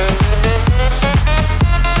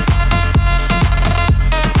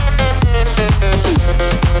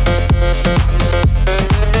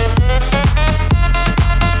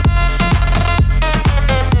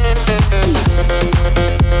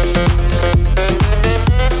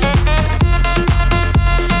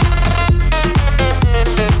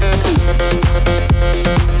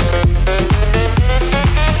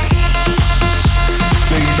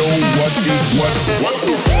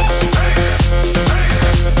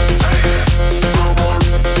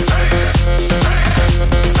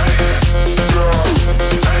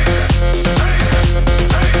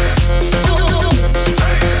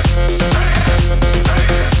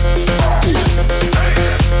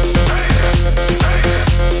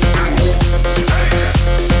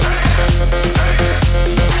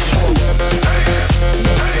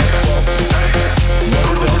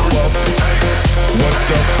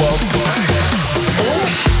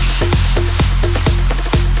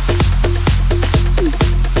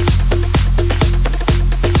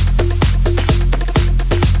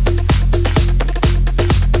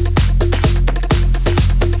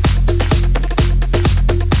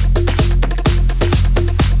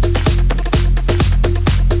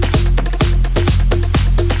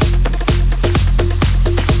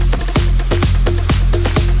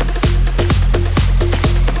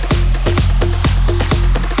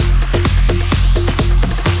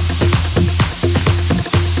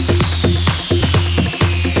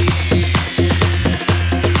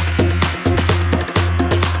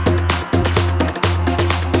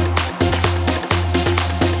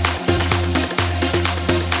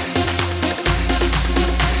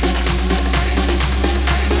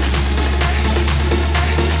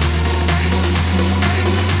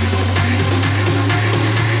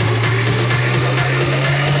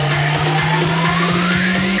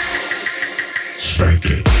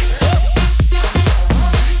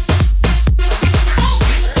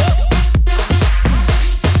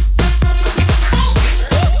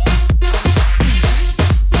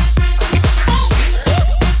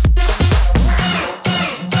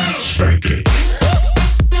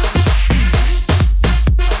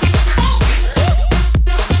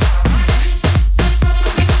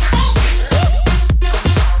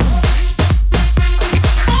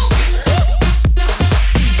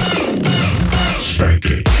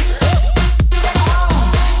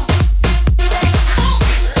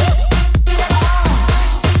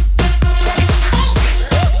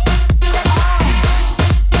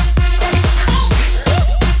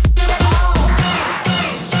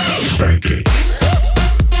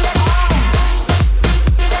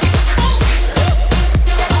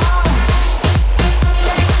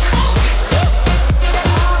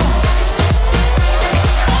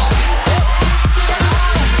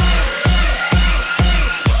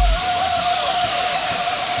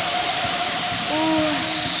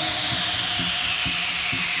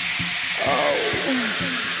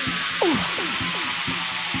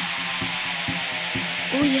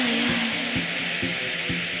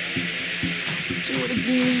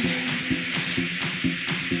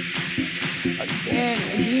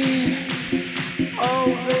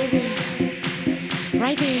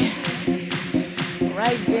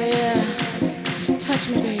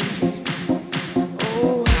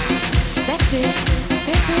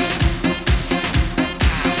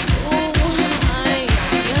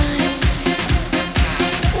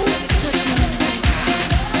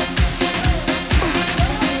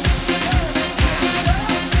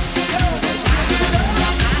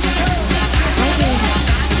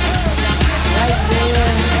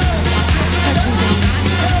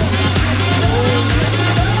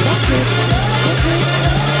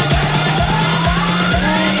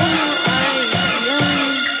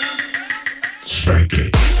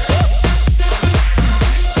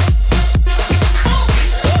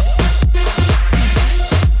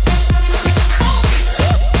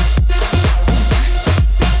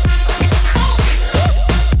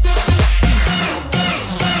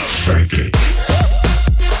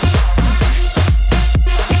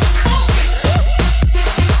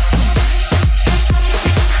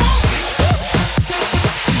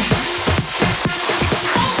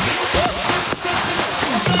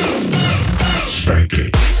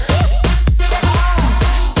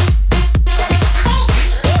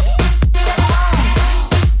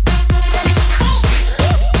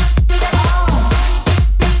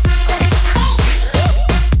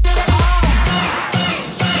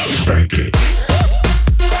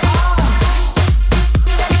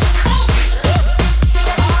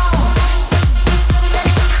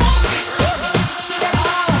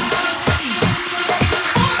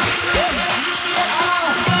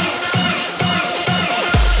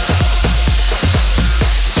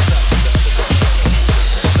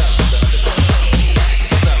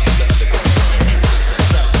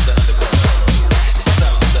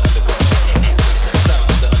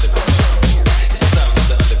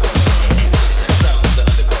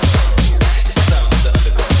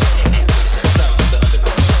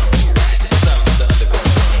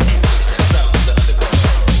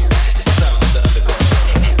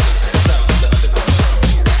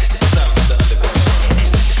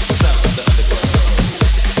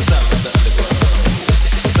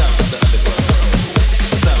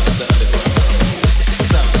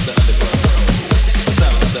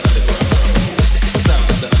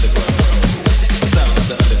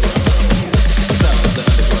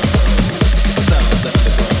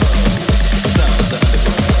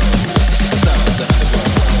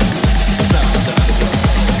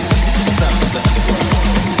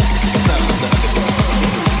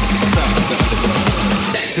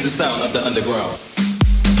sound of the underground.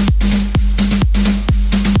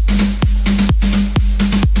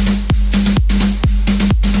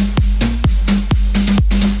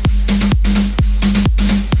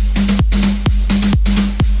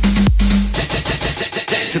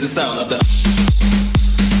 To the sound of the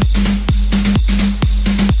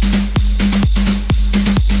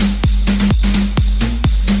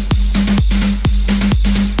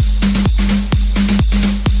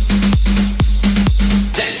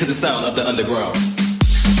sound of the underground.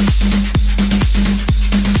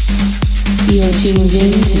 You're tuned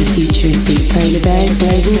in to the Futuristic Polar Bears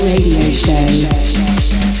Global Radio Show.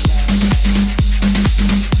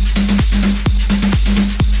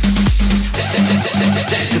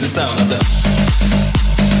 To the sound of the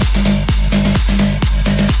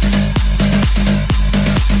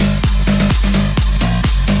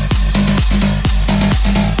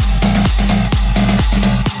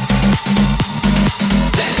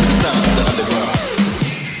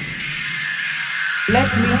Let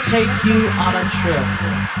me take you on a trip.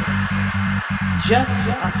 Just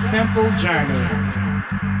a simple journey.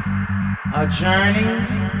 A journey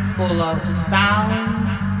full of sound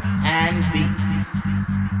and beats.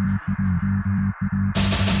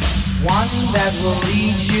 One that will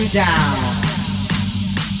lead you down,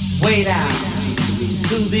 way down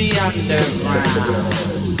to the underground.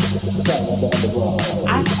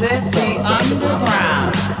 I said the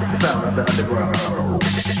underground.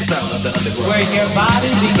 Where your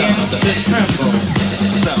body begins to tremble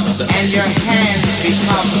and your hands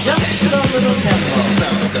become just a little nimble.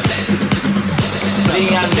 The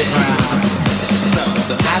underground.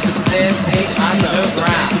 I said the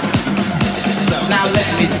underground. Now let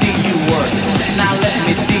me see you work. Now let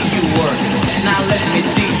me see you work. Now let me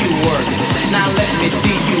see you work. Now let me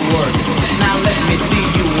see you work. Now let me see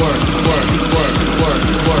you work. Work, work, work,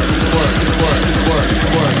 work, work, work, work,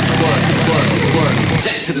 work, work, work, work.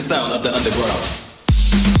 To the sound of the underground.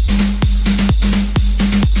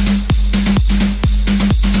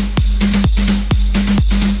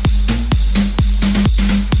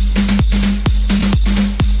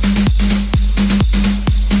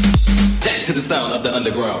 To the sound of the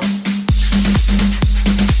underground.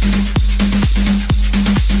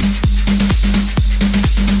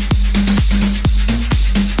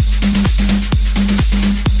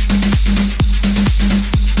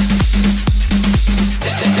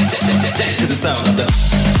 To the sound of the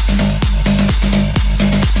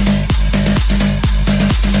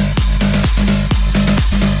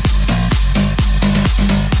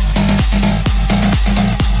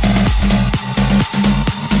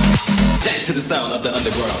to the sound of the underground. Sound of the underground. Sound of the underground. Sound of the underground. Sound of the underground. Sound of the underground. Sound of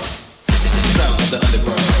the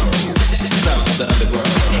underground. Sound of the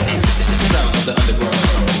underground. Sound of the underground.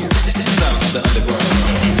 Sound of the underground. Sound of the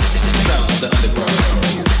underground. Sound of the underground.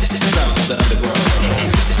 Sound of the underground. Sound of the underground.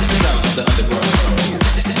 Sound of the underground. Sound of the underground.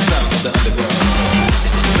 Sound of the underground.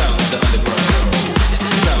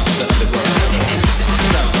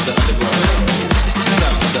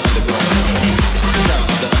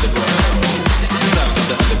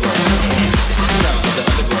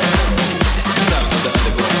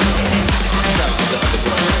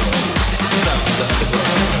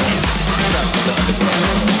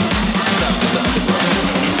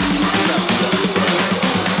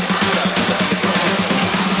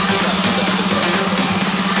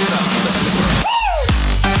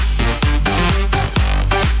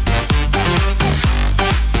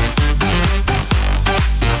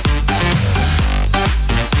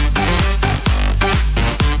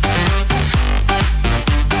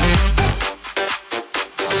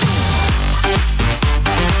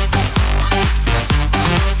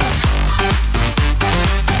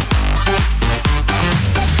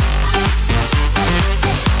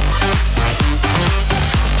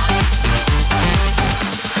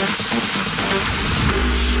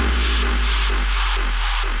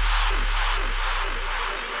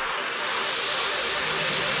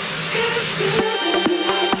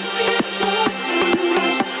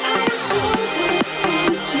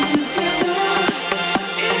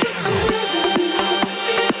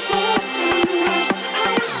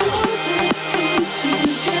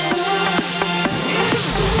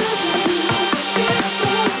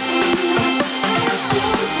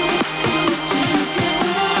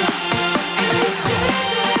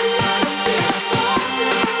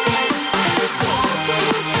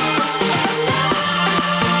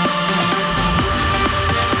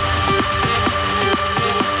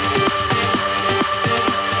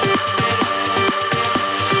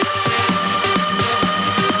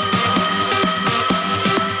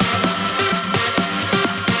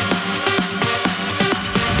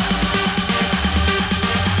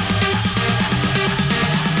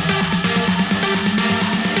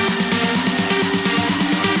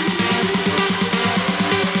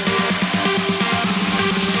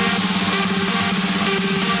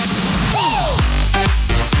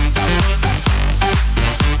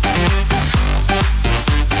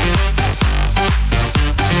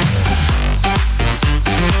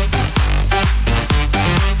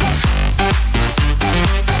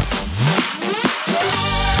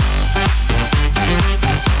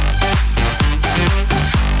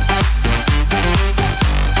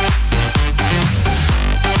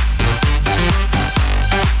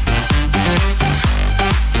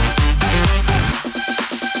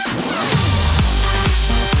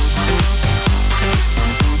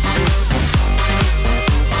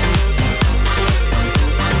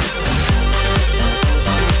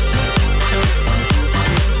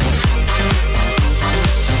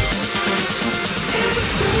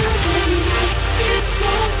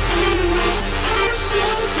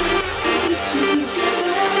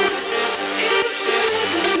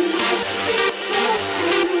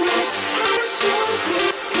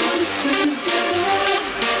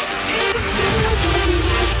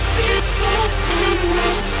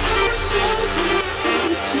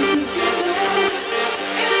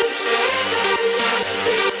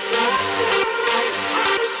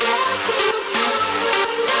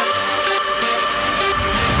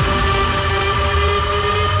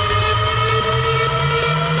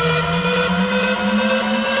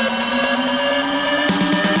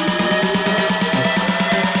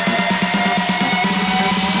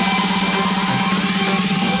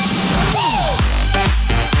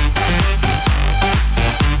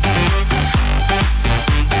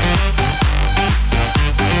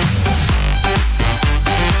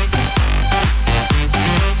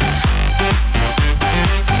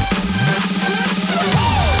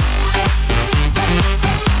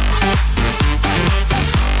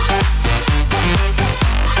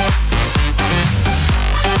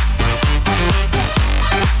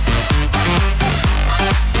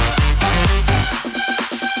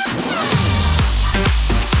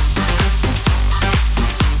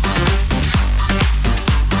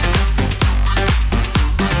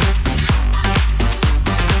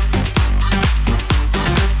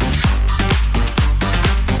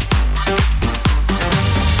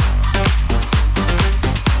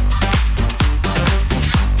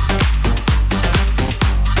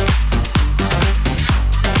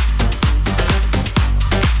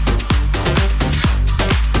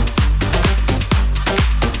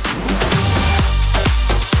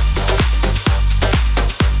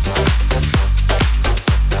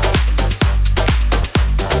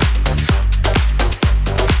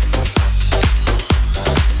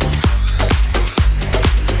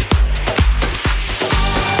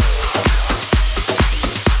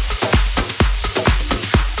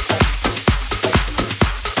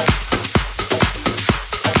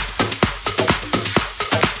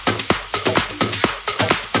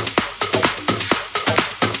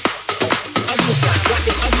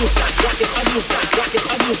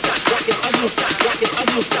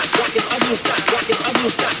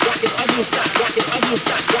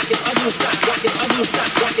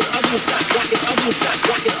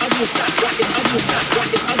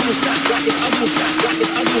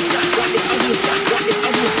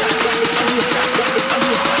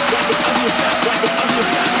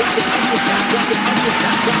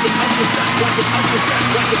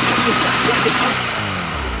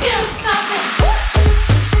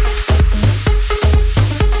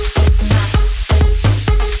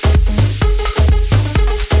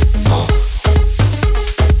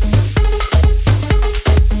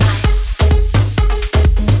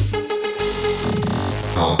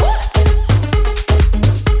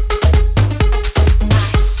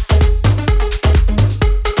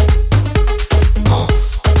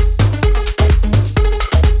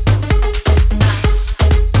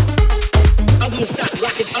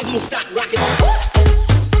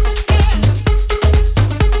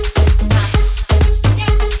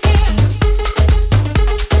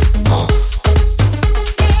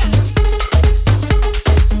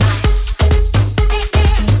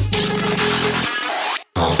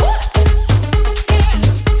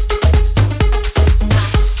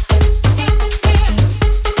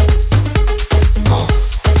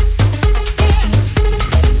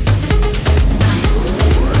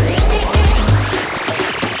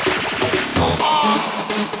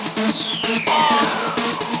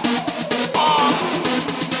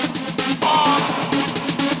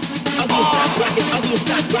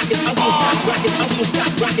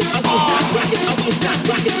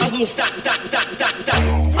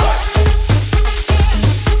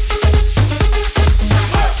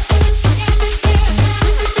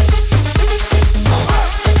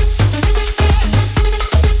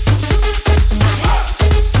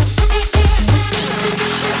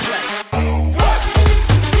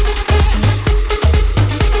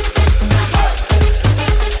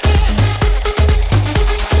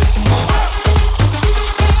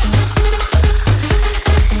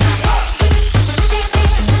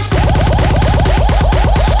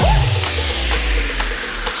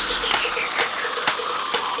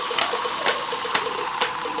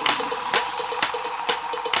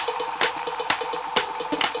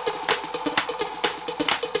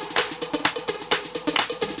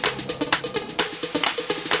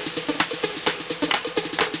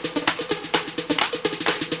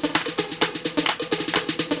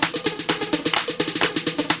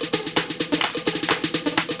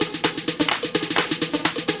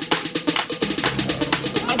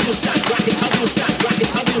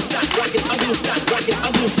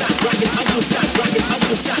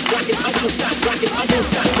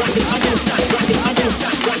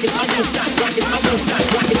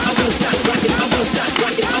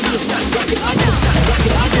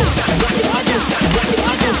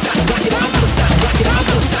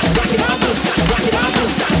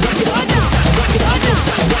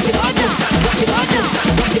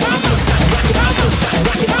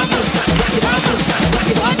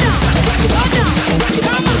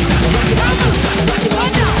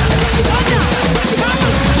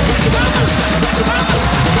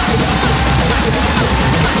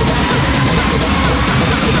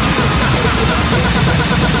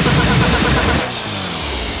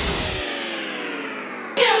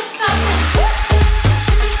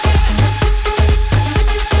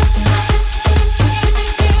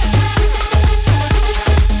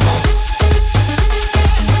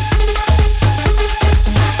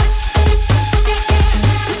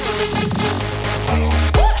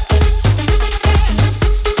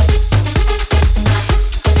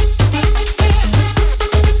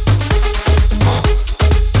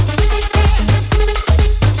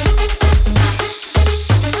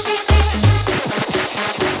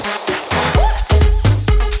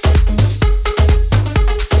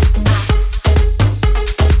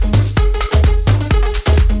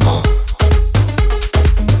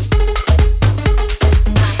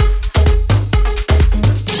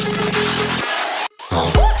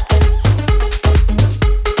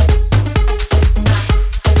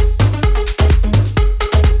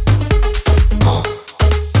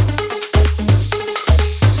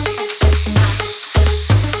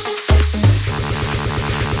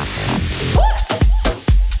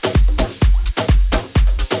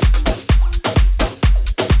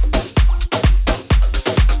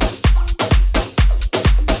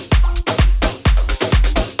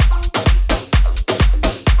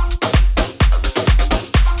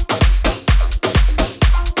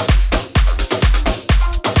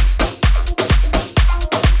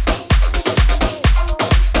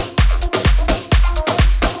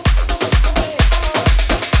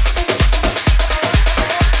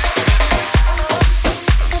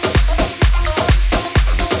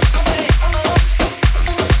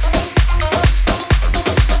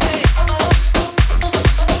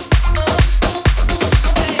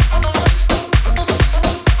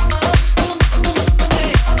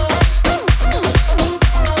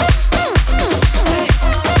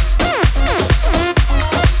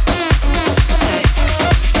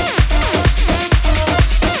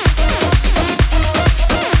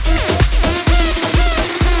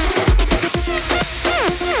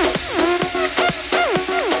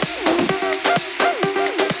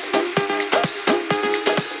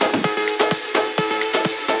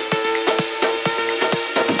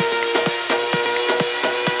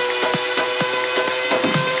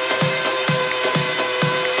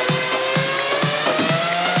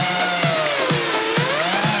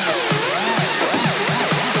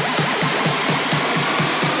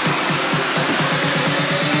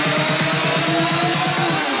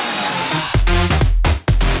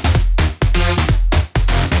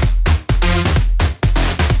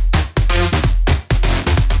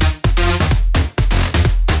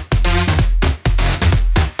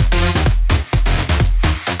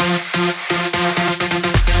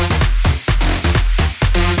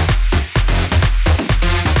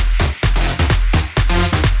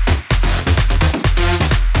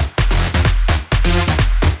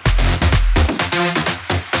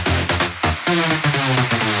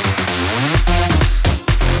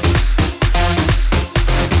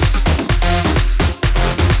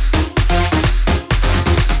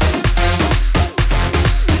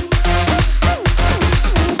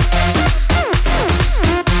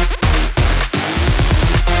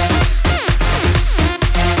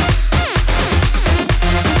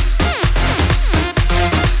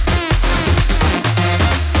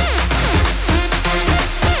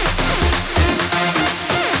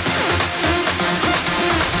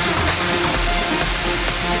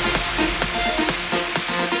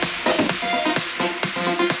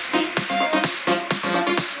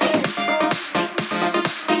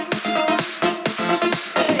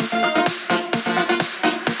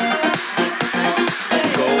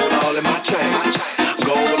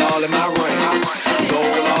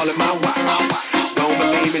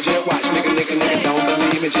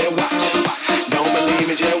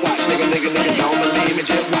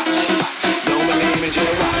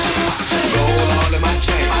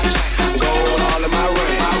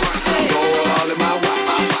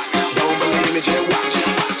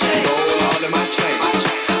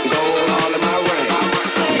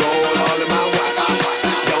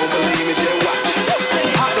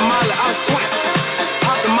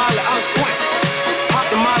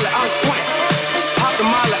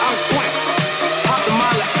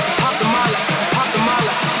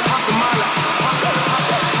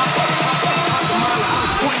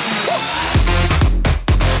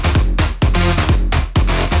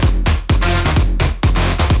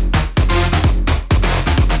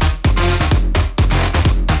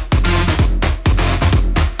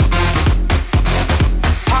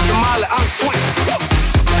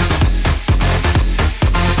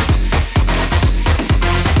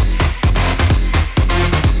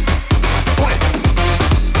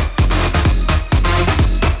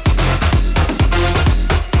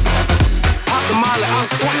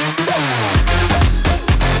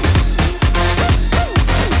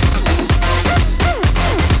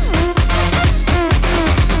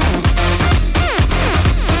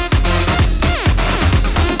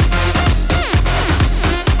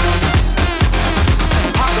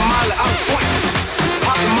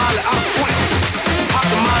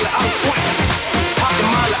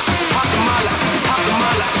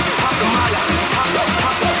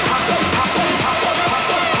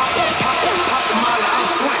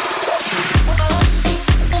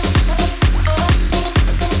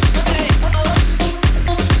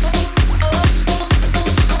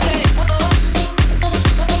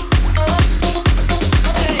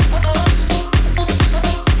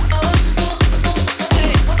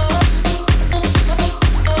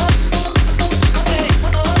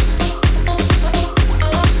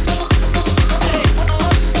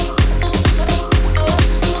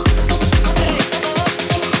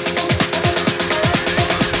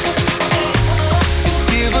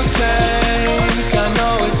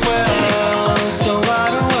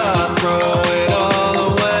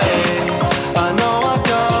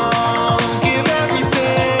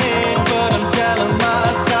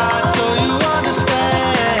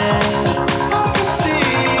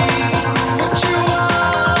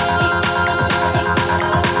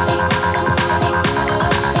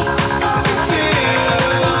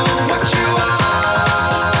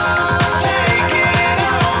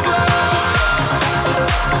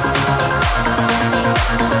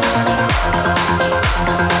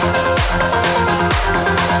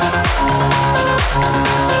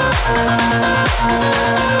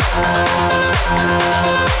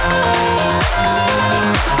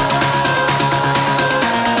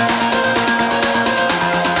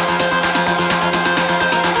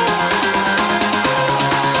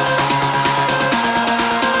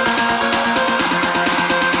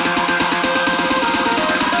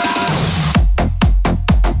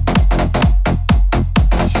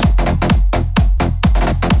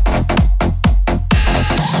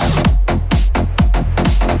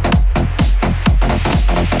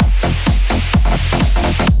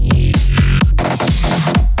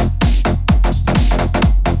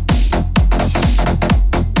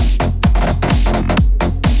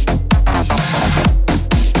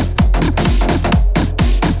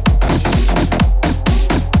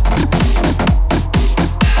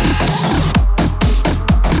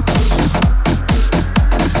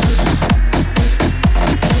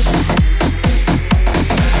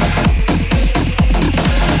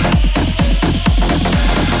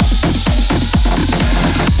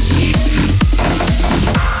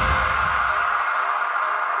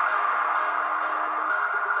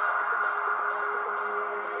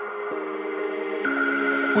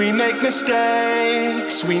 We make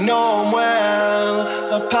mistakes, we know them well.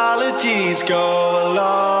 Apologies go a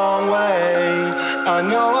long way. I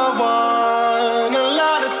know I want a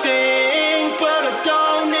lot of things, but I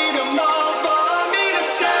don't need them all for me to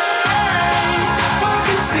stay. I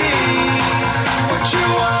can see what you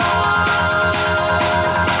want.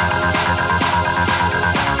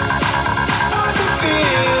 I can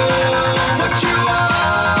feel what you want.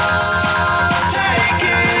 Take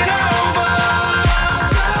it over.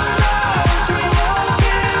 Sometimes we won't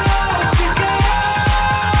get lost together.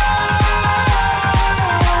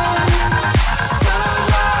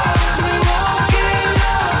 Sometimes we won't get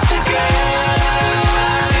lost together.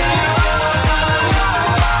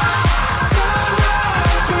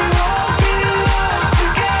 Sometimes we won't get lost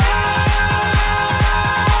together.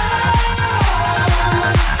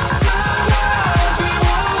 Sometimes we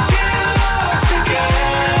won't get lost together.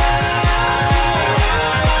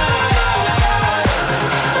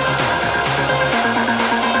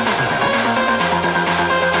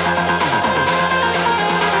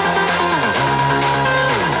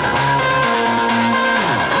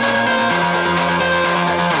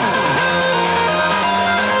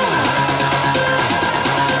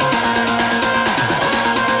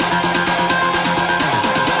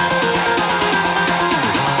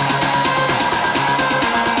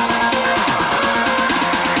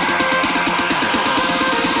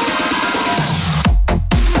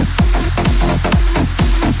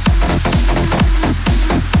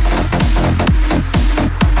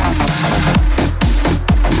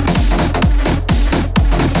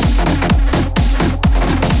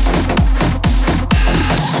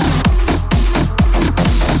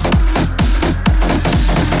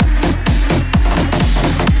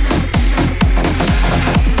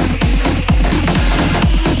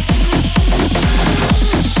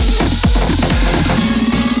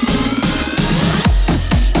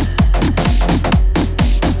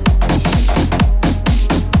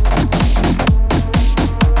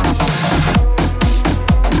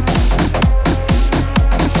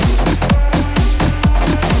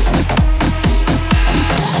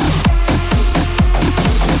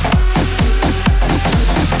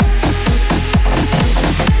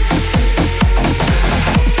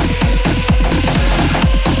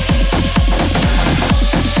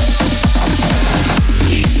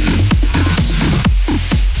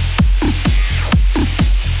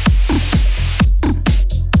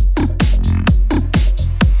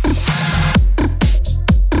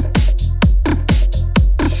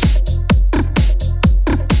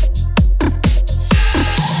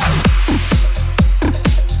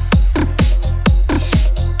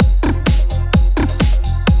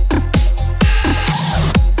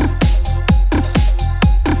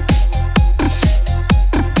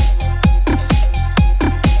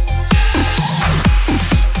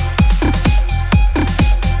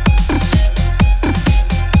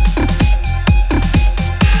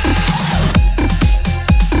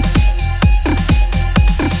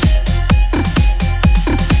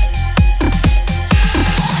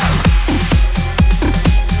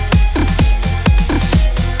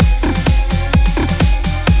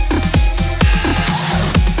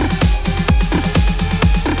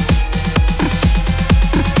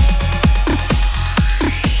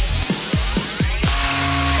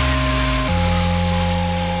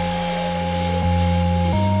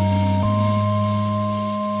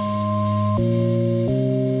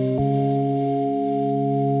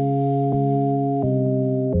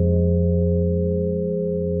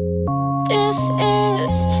 This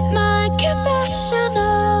is my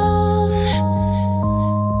confessional.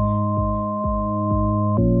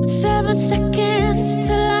 7 seconds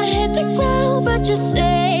till I hit the ground, but you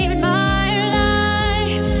saved my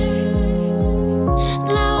life.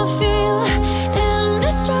 Now I feel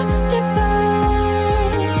indestructible,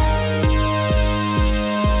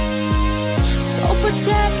 so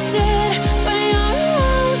protected when you're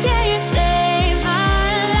around. Yeah, you saved my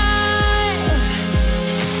life.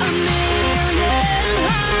 A million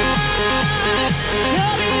hearts,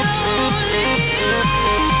 you're the only one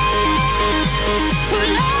who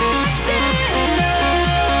lights it up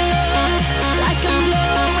like I'm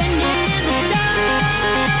glowing in the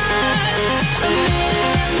dark. A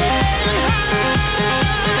million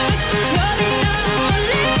hearts, you're the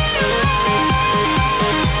only one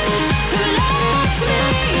who lights me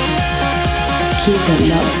up. Keep it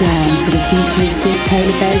locked down to the Futuristic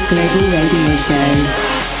Polar Bears Global Radio Show.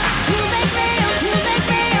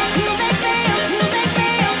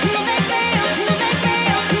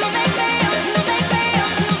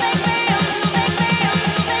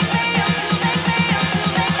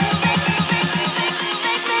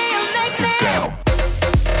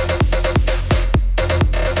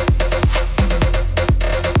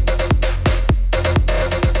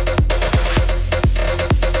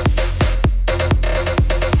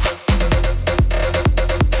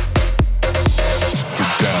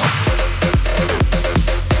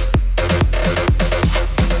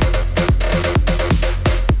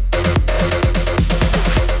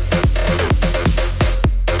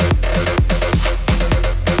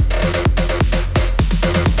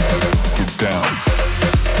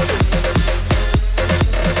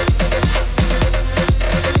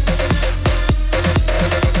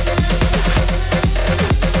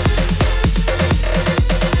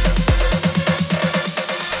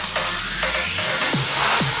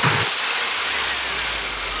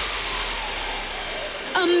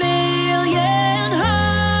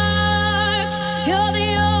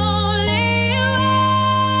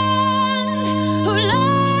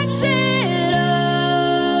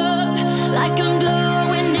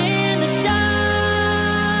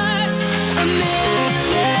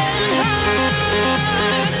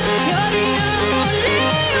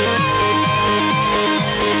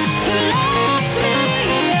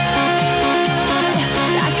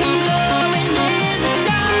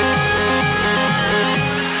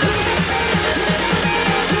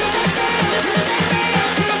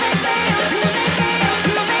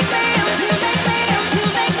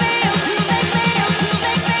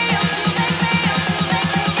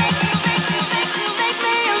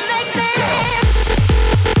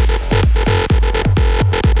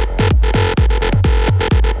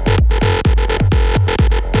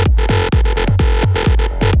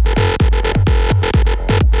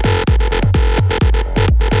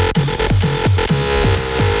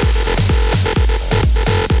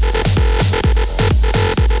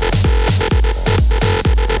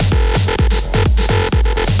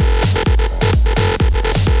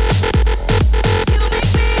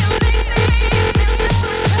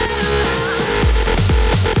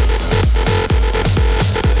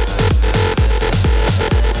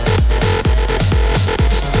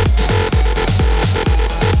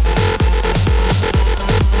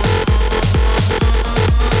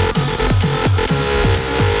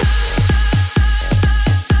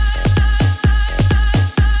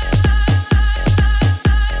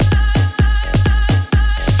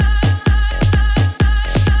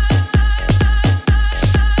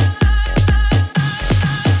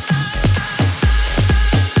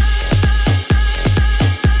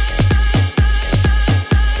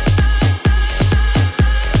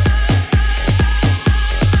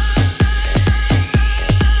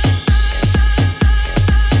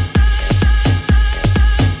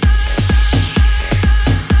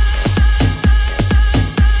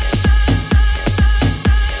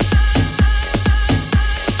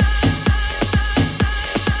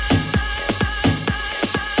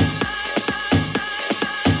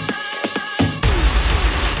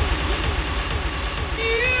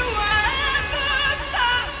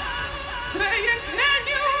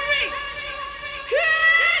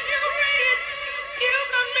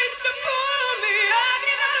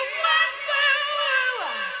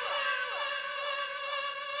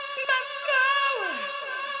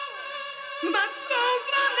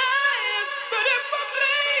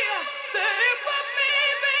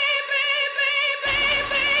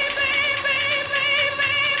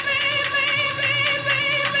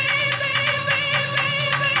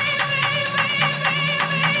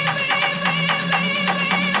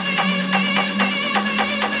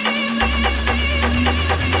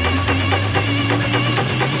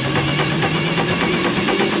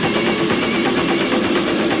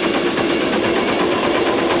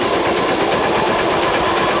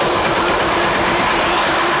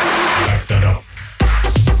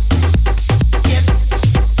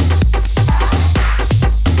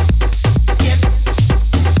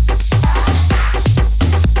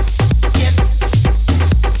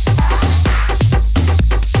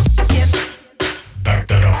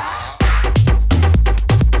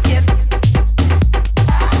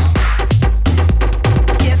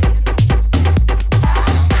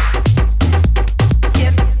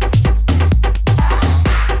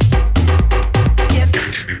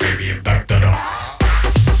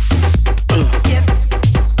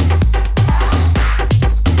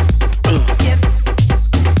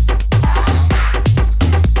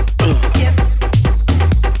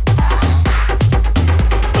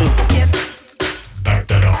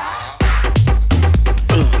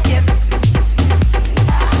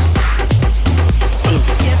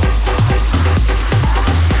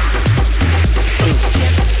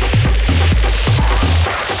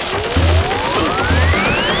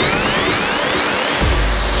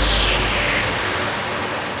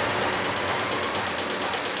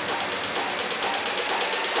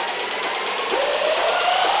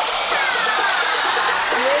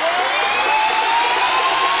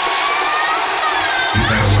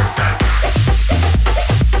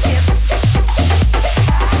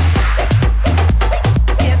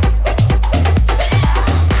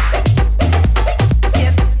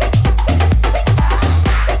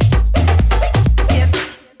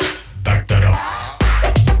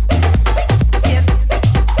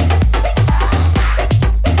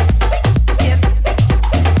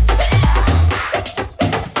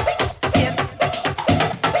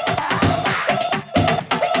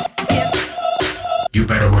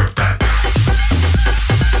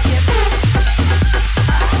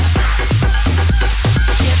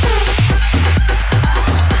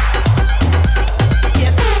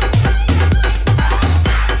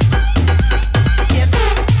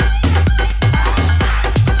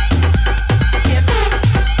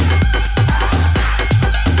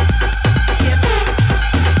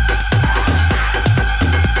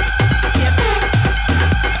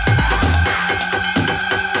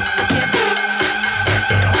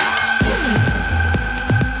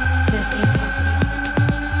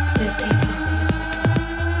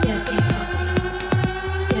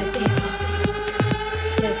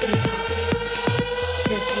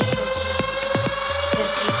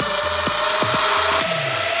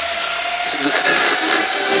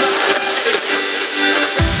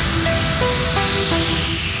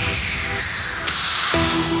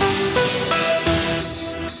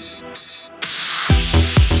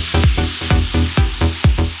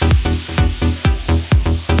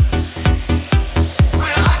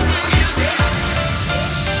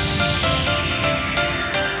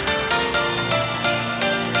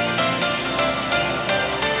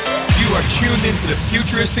 tuned into the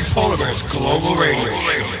Futuristic Polar Bears Global Radio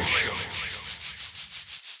Show.